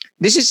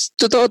 This is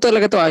totoo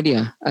talaga to, Adi.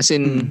 As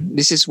in,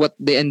 this is what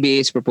the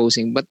NBA is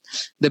proposing. But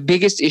the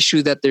biggest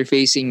issue that they're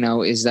facing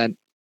now is that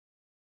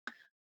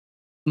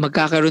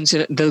magkakaroon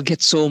sila, they'll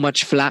get so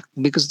much flack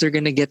because they're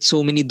gonna get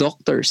so many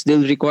doctors.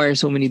 They'll require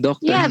so many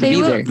doctors. Yeah, to be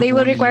there. They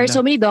will require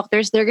so many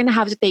doctors. They're gonna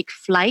have to take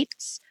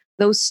flights.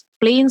 Those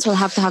planes will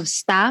have to have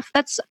staff.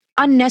 That's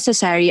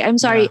unnecessary. I'm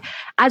sorry.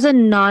 Yeah. As a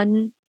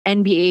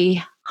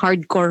non-NBA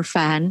hardcore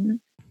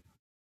fan,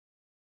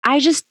 I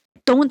just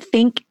don't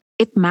think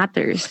it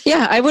matters.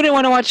 Yeah, I wouldn't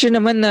want to watch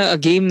naman a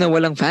game na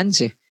walang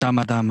fans eh.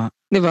 Tama.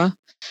 Diba?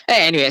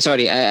 Anyway,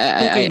 sorry.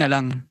 Okay na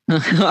lang.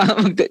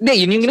 Hindi,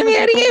 yun yung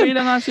nangyayari ngayon. Okay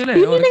na nga sila.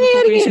 Yun yung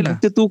nangyayari ngayon.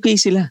 Nagtutukay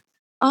sila.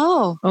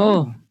 Oh.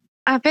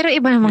 Pero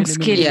iba namang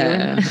skill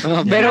yun.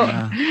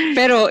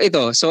 Pero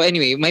ito, so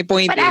anyway, my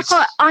point is... But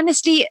ako,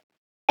 honestly,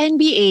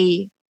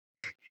 NBA,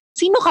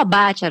 sino ka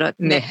ba, Charot?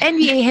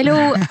 NBA,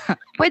 hello,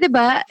 pwede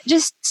ba?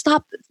 Just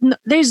stop.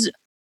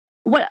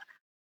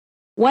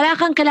 Wala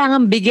kang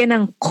kailangan bigyan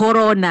ng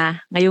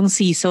corona ngayong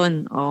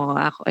season.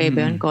 Ako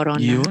ba yun?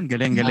 Corona. Yun,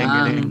 galing.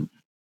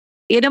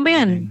 Yan ba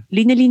yan?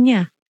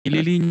 Linya-linya.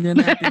 Ililinya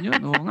natin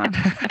yun. Oo nga.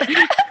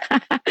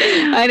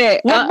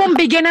 Huwag mong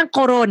bigyan ng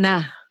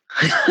corona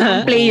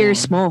ang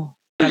players mo.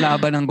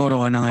 Kalaban ng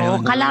corona ngayon.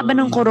 Kalaban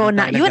ng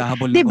corona. Yun,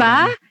 di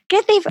ba?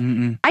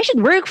 I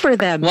should work for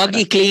them. Huwag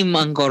i-claim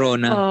ang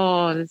corona.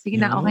 Sige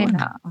na, okay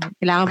na.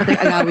 Kailangan ba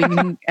tayong agawin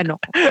yung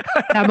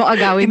kailangan mo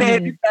agawin yung...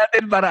 Ine-edit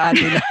natin para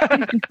atin.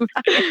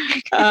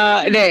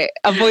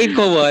 Ang point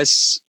ko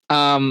was,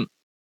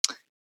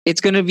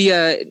 it's gonna be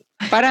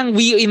parang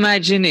we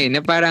imagine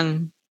na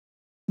parang,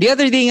 the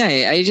other day nga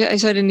I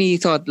suddenly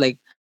thought like,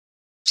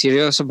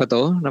 seryoso ba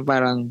to? Na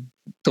parang,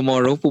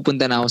 tomorrow,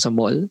 pupunta na ako sa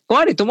mall.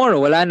 Kumari,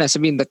 tomorrow, wala na.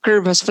 Sabihin, the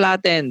curve has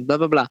flattened,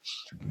 blah, blah, blah.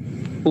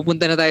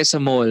 Pupunta na tayo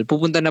sa mall.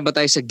 Pupunta na ba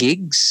tayo sa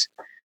gigs?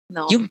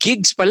 No. Yung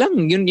gigs pa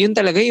lang, yun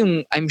talaga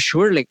yung, I'm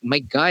sure, like,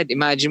 my God,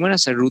 imagine mo na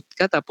sa route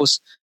ka,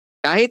 tapos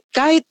kahit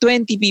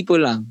 20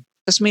 people lang,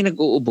 tapos may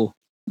nag-uubo.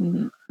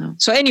 No.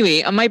 So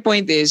anyway, my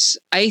point is,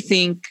 I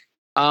think,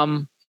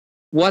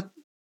 what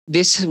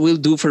this will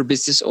do for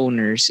business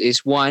owners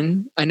is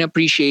one, an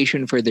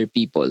appreciation for their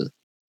people.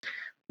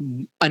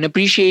 An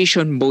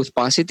appreciation both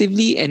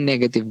positively and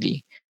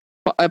negatively.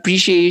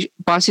 Appreciate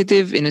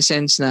positive in a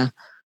sense na,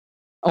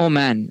 oh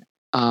man,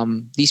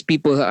 these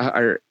people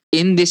are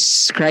in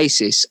this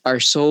crisis are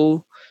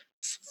so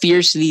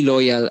fiercely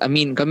loyal. I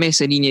mean, kami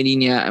sa Linya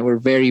Linya, we're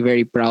very,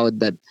 very proud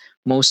that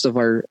most of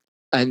our,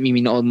 I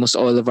mean, almost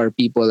all of our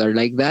people are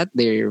like that.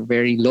 They're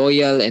very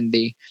loyal and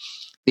they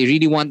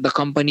really want the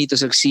company to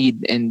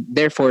succeed and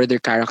therefore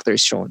their character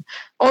is shown.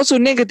 Also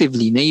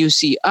negatively, na you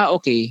see,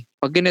 okay,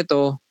 pag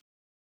ganito,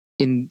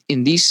 in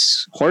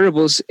this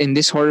horrible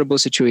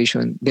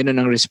situation, ganun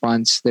ang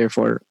response.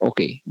 Therefore,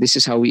 okay, this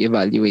is how we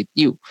evaluate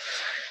you.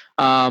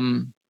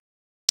 And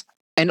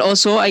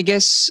also, I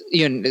guess,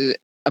 yun,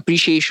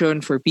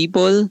 appreciation for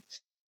people,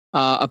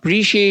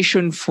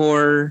 appreciation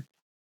for,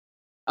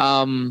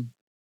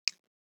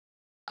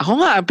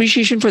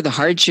 appreciation for the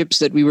hardships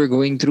that we were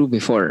going through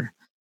before.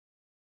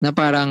 Na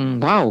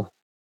parang, wow,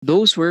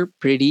 those were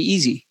pretty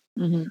easy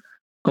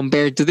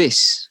compared to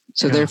this.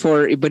 So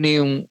therefore, iba na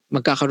yung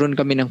magkakaroon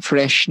kami ng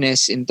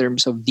freshness in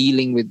terms of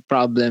dealing with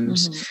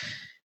problems.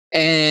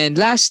 And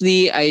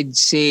lastly, I'd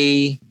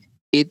say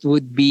it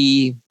would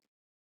be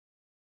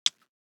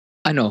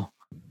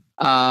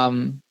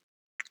parang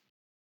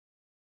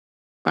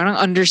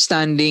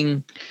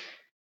understanding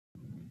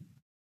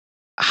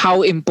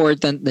how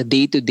important the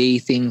day-to-day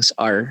things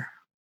are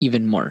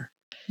even more.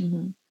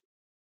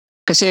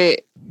 Kasi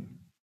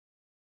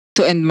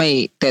to end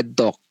my TED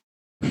Talk,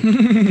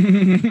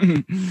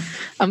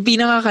 ang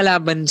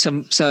pinakakalaban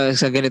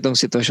sa ganitong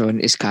sitwasyon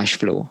is cash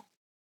flow.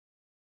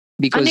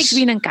 Because ano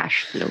explain ng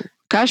cash flow?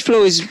 Cash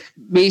flow is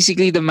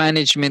basically the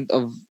management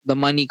of the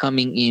money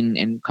coming in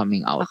and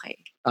coming out. Okay.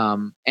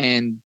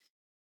 And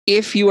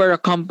if you are a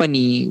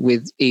company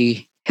with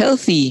a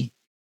healthy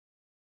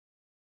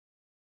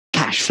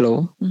cash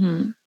flow,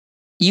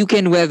 you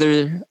can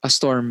weather a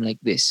storm like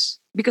this.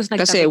 Because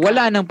kasi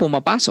wala nang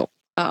pumapasok.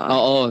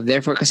 Oo,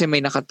 therefore kasi may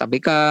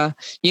nakatabi ka.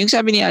 Yung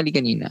sabi ni Ali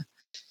kanina.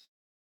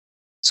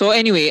 So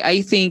anyway,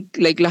 I think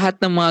like lahat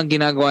ng mga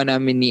ginagawa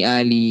namin ni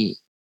Ali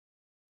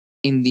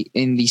in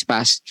these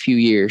past few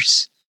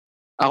years,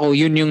 ako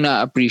yun yung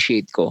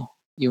na-appreciate ko.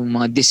 Yung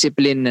mga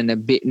discipline na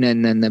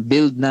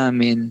build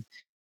namin,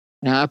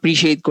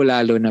 na-appreciate ko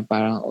lalo na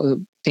parang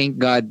thank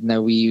God na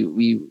we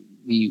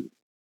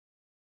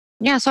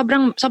yeah,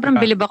 sobrang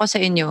bilib ako sa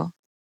inyo.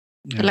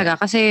 Talaga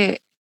kasi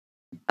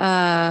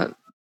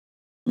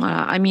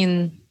I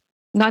mean,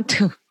 not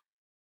to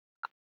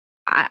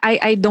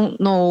I don't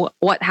know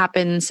what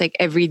happens like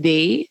every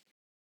day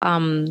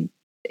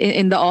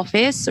in the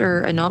office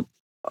or ano,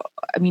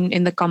 I mean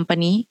in the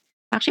company.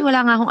 Actually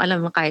wala nga akong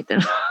alam kahit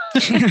ano.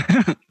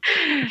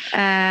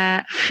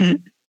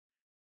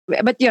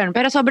 But yun,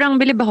 pero sobrang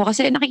bilib ako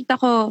kasi nakita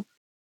ko,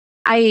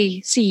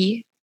 I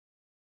see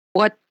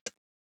what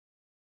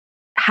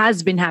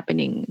has been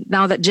happening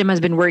now that Jim has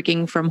been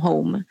working from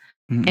home.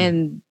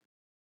 And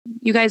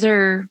you guys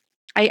are,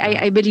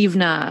 I believe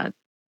na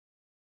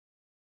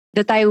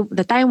the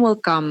time will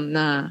come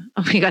na,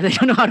 oh my God, I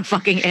don't know how to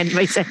fucking end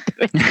my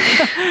sentiment.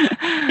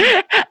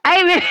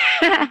 I mean,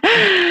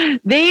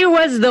 they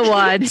was the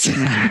ones.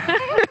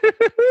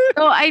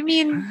 So, I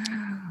mean,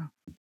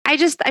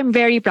 I'm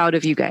very proud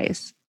of you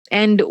guys.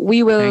 And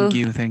we will,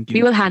 Thank you.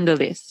 we will handle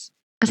this.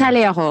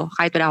 Kasali ako,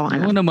 kahit wala akong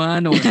alam. Oo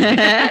naman.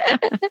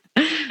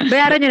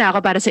 Bayaran niyo na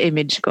ako para sa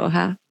image ko,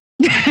 ha?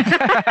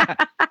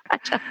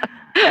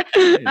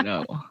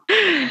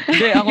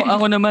 Hindi,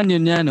 ako naman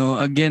yun yan, no.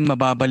 Again,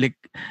 mababalik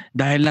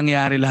dahil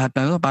nangyari lahat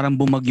na to, parang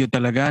bumagyo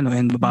talaga, no,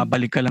 and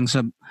mababalik ka lang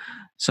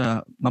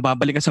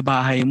mababalik ka sa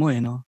bahay mo,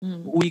 no.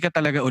 Uwi ka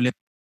talaga ulit.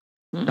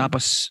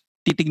 Tapos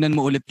titignan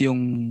mo ulit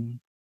yung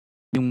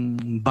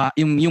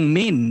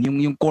main,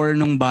 yung core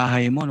ng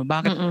bahay mo, no.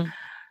 Bakit?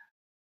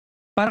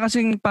 Para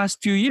kasing past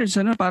few years,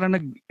 para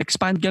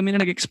nag-expand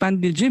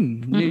ni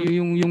Jim.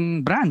 Yung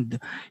brand.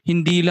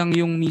 Hindi lang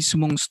yung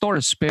mismong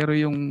stores, pero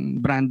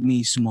yung brand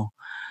mismo.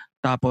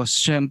 Tapos,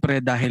 syempre,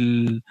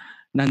 dahil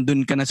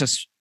nandun ka na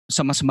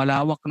sa mas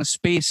malawak na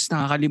space,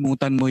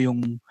 nakakalimutan mo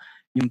yung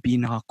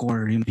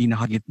pinaka-core, yung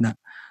pinaka-gitna.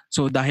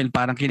 So, dahil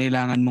parang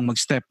kinailangan mong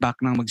mag-step back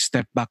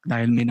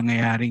dahil may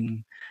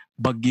nangyayaring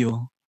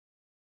bagyo,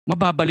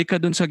 mababalik ka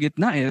dun sa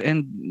gitna eh.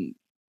 And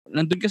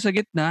nandun ka sa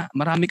gitna,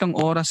 marami kang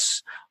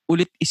oras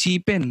ulit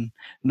isipin,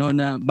 no,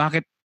 na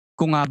bakit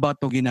ko nga ba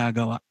ito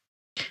ginagawa.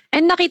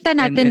 And nakita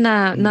natin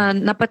na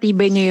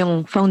napatibay niyo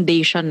yung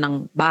foundation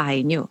ng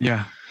bahay niyo.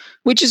 Yeah.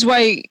 Which is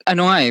why,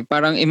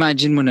 parang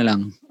imagine mo na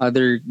lang,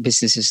 other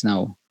businesses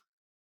now,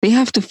 they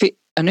have to fit,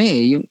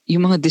 yung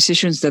mga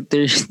decisions that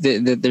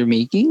they're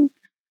making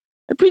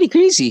are pretty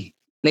crazy.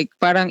 Like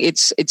parang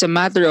it's a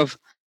matter of,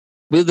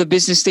 will the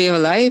business stay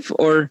alive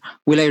or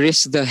will I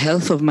risk the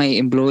health of my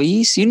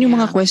employees? Yun yung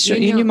mga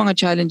questions, yun yung mga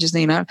challenges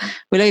na yun.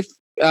 Will I,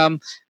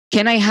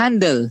 can I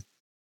handle,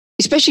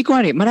 especially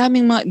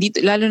maraming mga,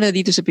 dito, lalo na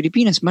dito sa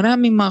Pilipinas,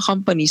 maraming mga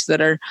companies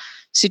that are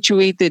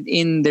situated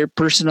in their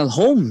personal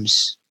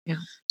homes. Yeah.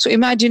 So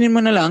imagine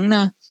mo na lang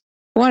na,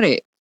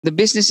 the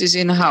business is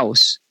in a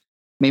house.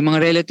 may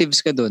mga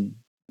relatives ka doon,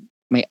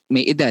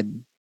 may edad,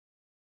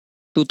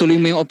 tutuloy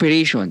mo yung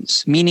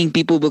operations, meaning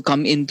people will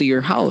come into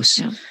your house.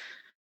 Yeah.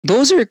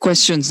 Those are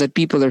questions that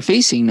people are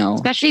facing now.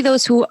 Especially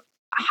those who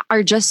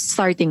are just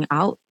starting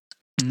out.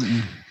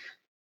 Mm-mm.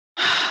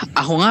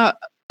 Ako nga,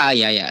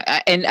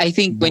 yeah. And I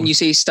think when you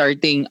say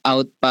starting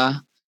out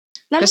pa,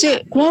 Lalo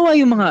kasi kawawa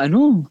yung mga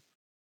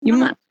yung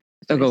Mga-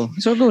 go.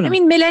 So go I lang.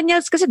 mean,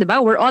 millennials kasi, di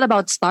ba, we're all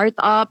about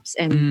startups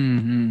and,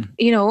 Mm-mm.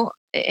 you know,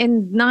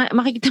 and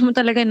makikita mo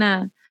talaga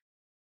na,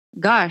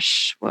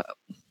 gosh,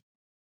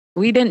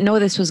 we didn't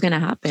know this was gonna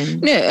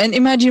happen. Yeah, and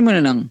imagine mo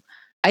na lang,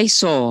 I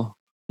saw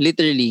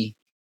literally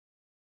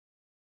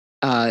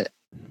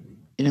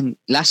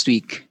last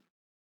week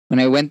when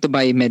I went to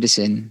buy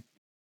medicine,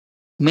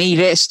 may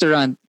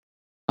restaurant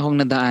akong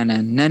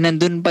nadaanan na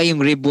nandun pa yung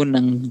ribbon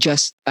ng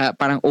just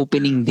parang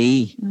opening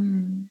day.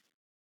 Mm.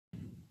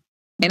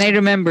 And I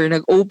remember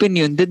nag-open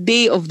yun the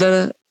day of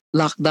the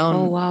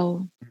lockdown Oh,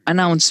 wow.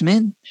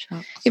 announcement.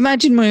 Shucks.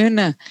 Imagine mo yun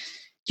na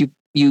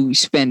you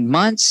spend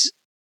months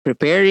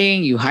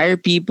preparing, you hire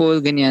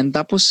people, ganyan.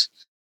 Tapos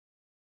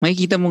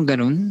makikita mong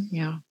ganun.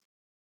 Yeah.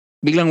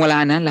 Biglang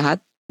wala na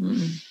lahat.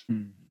 Mm-mm.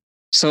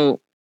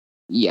 So,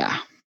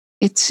 yeah.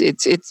 It's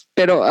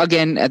pero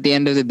again, at the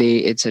end of the day,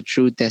 it's a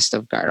true test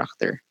of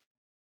character.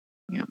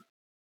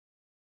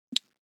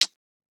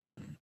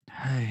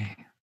 Ay.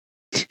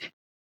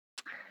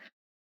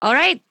 All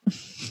right.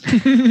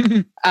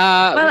 With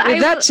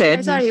that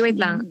said, Sorry, wait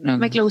lang. No.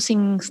 May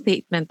closing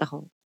statement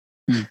ako.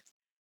 Hmm.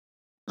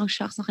 Oh,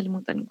 shucks,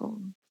 nakalimutan ko.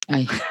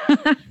 Ay.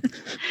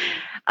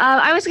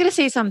 I was gonna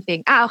say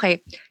something.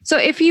 Okay.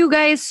 So if you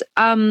guys,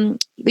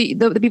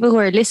 the people who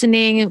are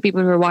listening,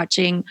 people who are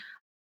watching,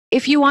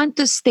 if you want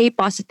to stay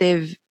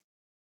positive,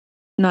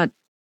 not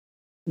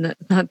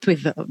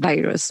with the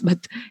virus,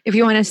 but if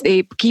you want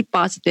to keep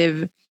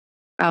positive,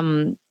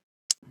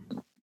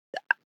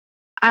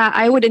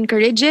 I would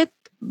encourage it,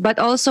 but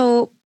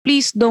also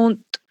please don't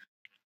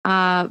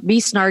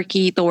be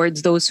snarky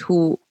towards those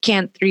who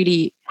can't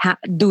really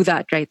do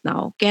that right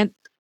now. Can't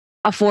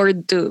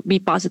afford to be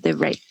positive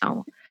right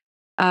now.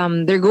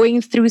 They're going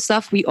through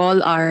stuff. We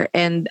all are,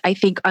 and I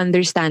think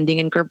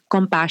understanding and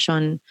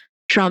compassion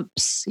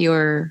trumps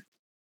your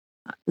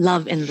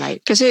love and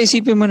light. Kasi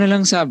isipin mo na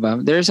lang,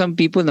 Saba, there are some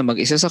people na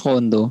mag-isa sa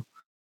condo,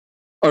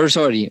 or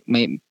sorry,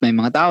 may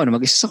mga tao na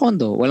mag-isa sa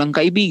condo, walang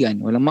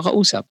kaibigan, walang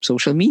makausap.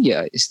 Social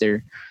media is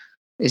their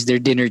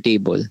dinner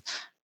table.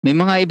 May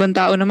mga ibang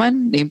tao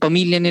naman, yung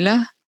pamilya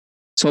nila,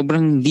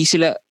 sobrang di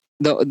sila,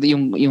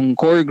 yung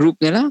core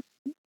group nila,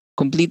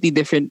 completely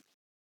different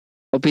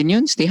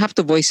opinions. They have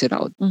to voice it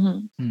out.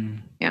 Mm-hmm.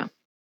 Mm. Yeah.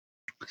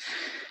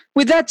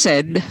 With that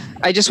said,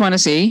 I just want to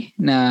say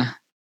na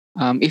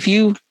if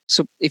you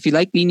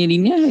like Linya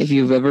Linya, if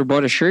you've ever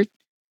bought a shirt,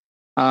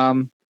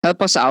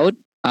 help us out.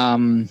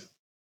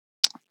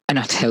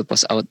 Not help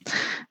us out.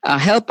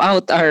 Help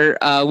out our.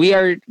 We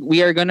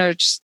are gonna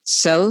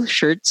sell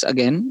shirts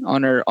again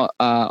on our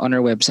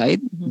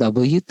website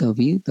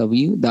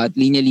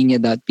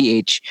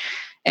www.linyalinya.ph,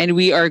 and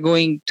we are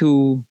going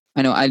to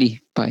Ali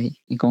pa.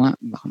 Ikaw nga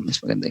baka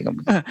mas maganda ikaw.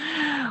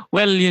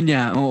 Well, yun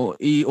nga.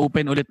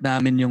 I-open ulit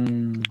namin yung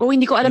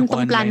Hindi ko alam yung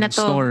tong plan na online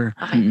to. store.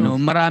 Okay. Mm.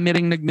 Marami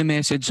ring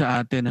nagme-message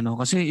sa atin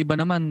kasi iba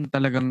naman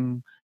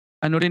talagang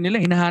rin nila,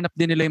 hinahanap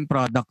din nila yung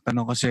product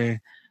kasi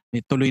may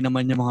tuloy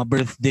naman yung mga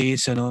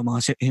birthdays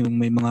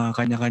may mga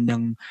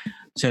kanya-kanyang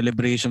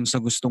celebrations na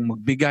gustong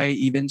magbigay,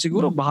 even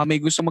siguro baka may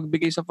gusto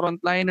magbigay sa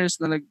frontliners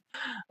na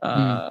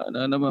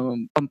na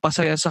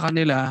pampasaya sa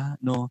kanila,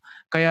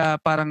 kaya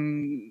parang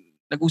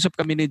nag-usap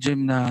kami ni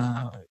Jim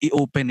na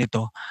i-open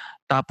ito,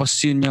 tapos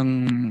yun yung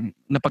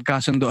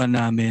napagkasunduan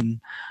namin,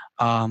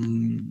 a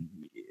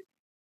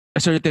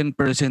certain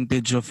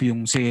percentage of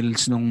yung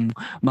sales ng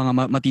mga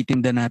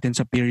matitinda natin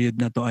sa period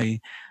na to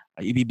ay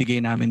ibibigay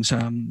namin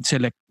sa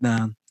select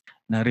na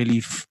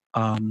relief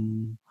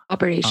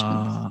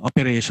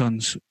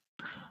operations.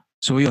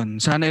 So yun,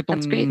 sana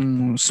itong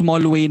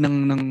small way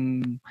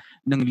ng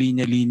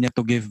linya-linya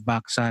to give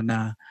back,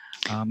 sana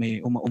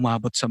may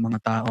umabot sa mga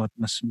tao at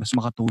mas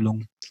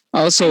makatulong.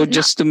 Also,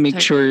 just to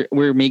make sure,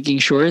 we're making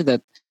sure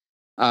that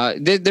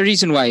the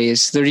reason why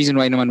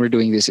naman we're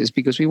doing this is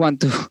because we want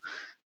to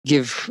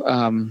give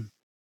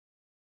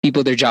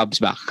people their jobs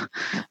back,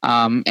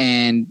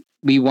 and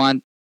we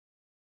want,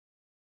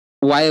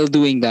 while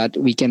doing that,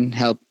 we can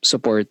help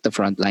support the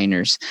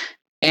frontliners,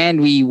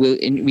 and we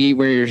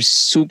were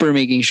super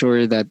making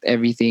sure that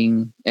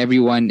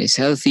everyone is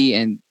healthy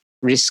and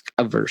risk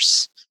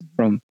averse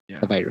from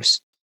the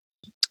virus.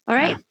 All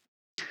right.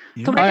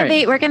 Yeah. So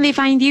where can they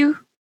find you?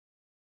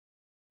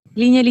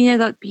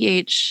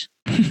 linyalinya.ph.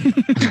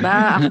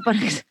 Diba? Ako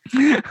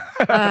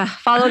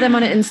follow them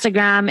on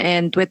Instagram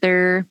and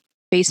Twitter,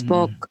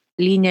 Facebook,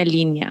 Linya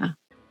Linya.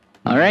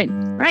 All right.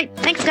 Right.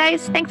 Thanks,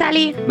 guys. Thanks,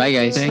 Ali. Bye,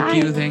 guys.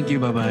 Thank you.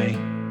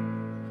 Bye-bye.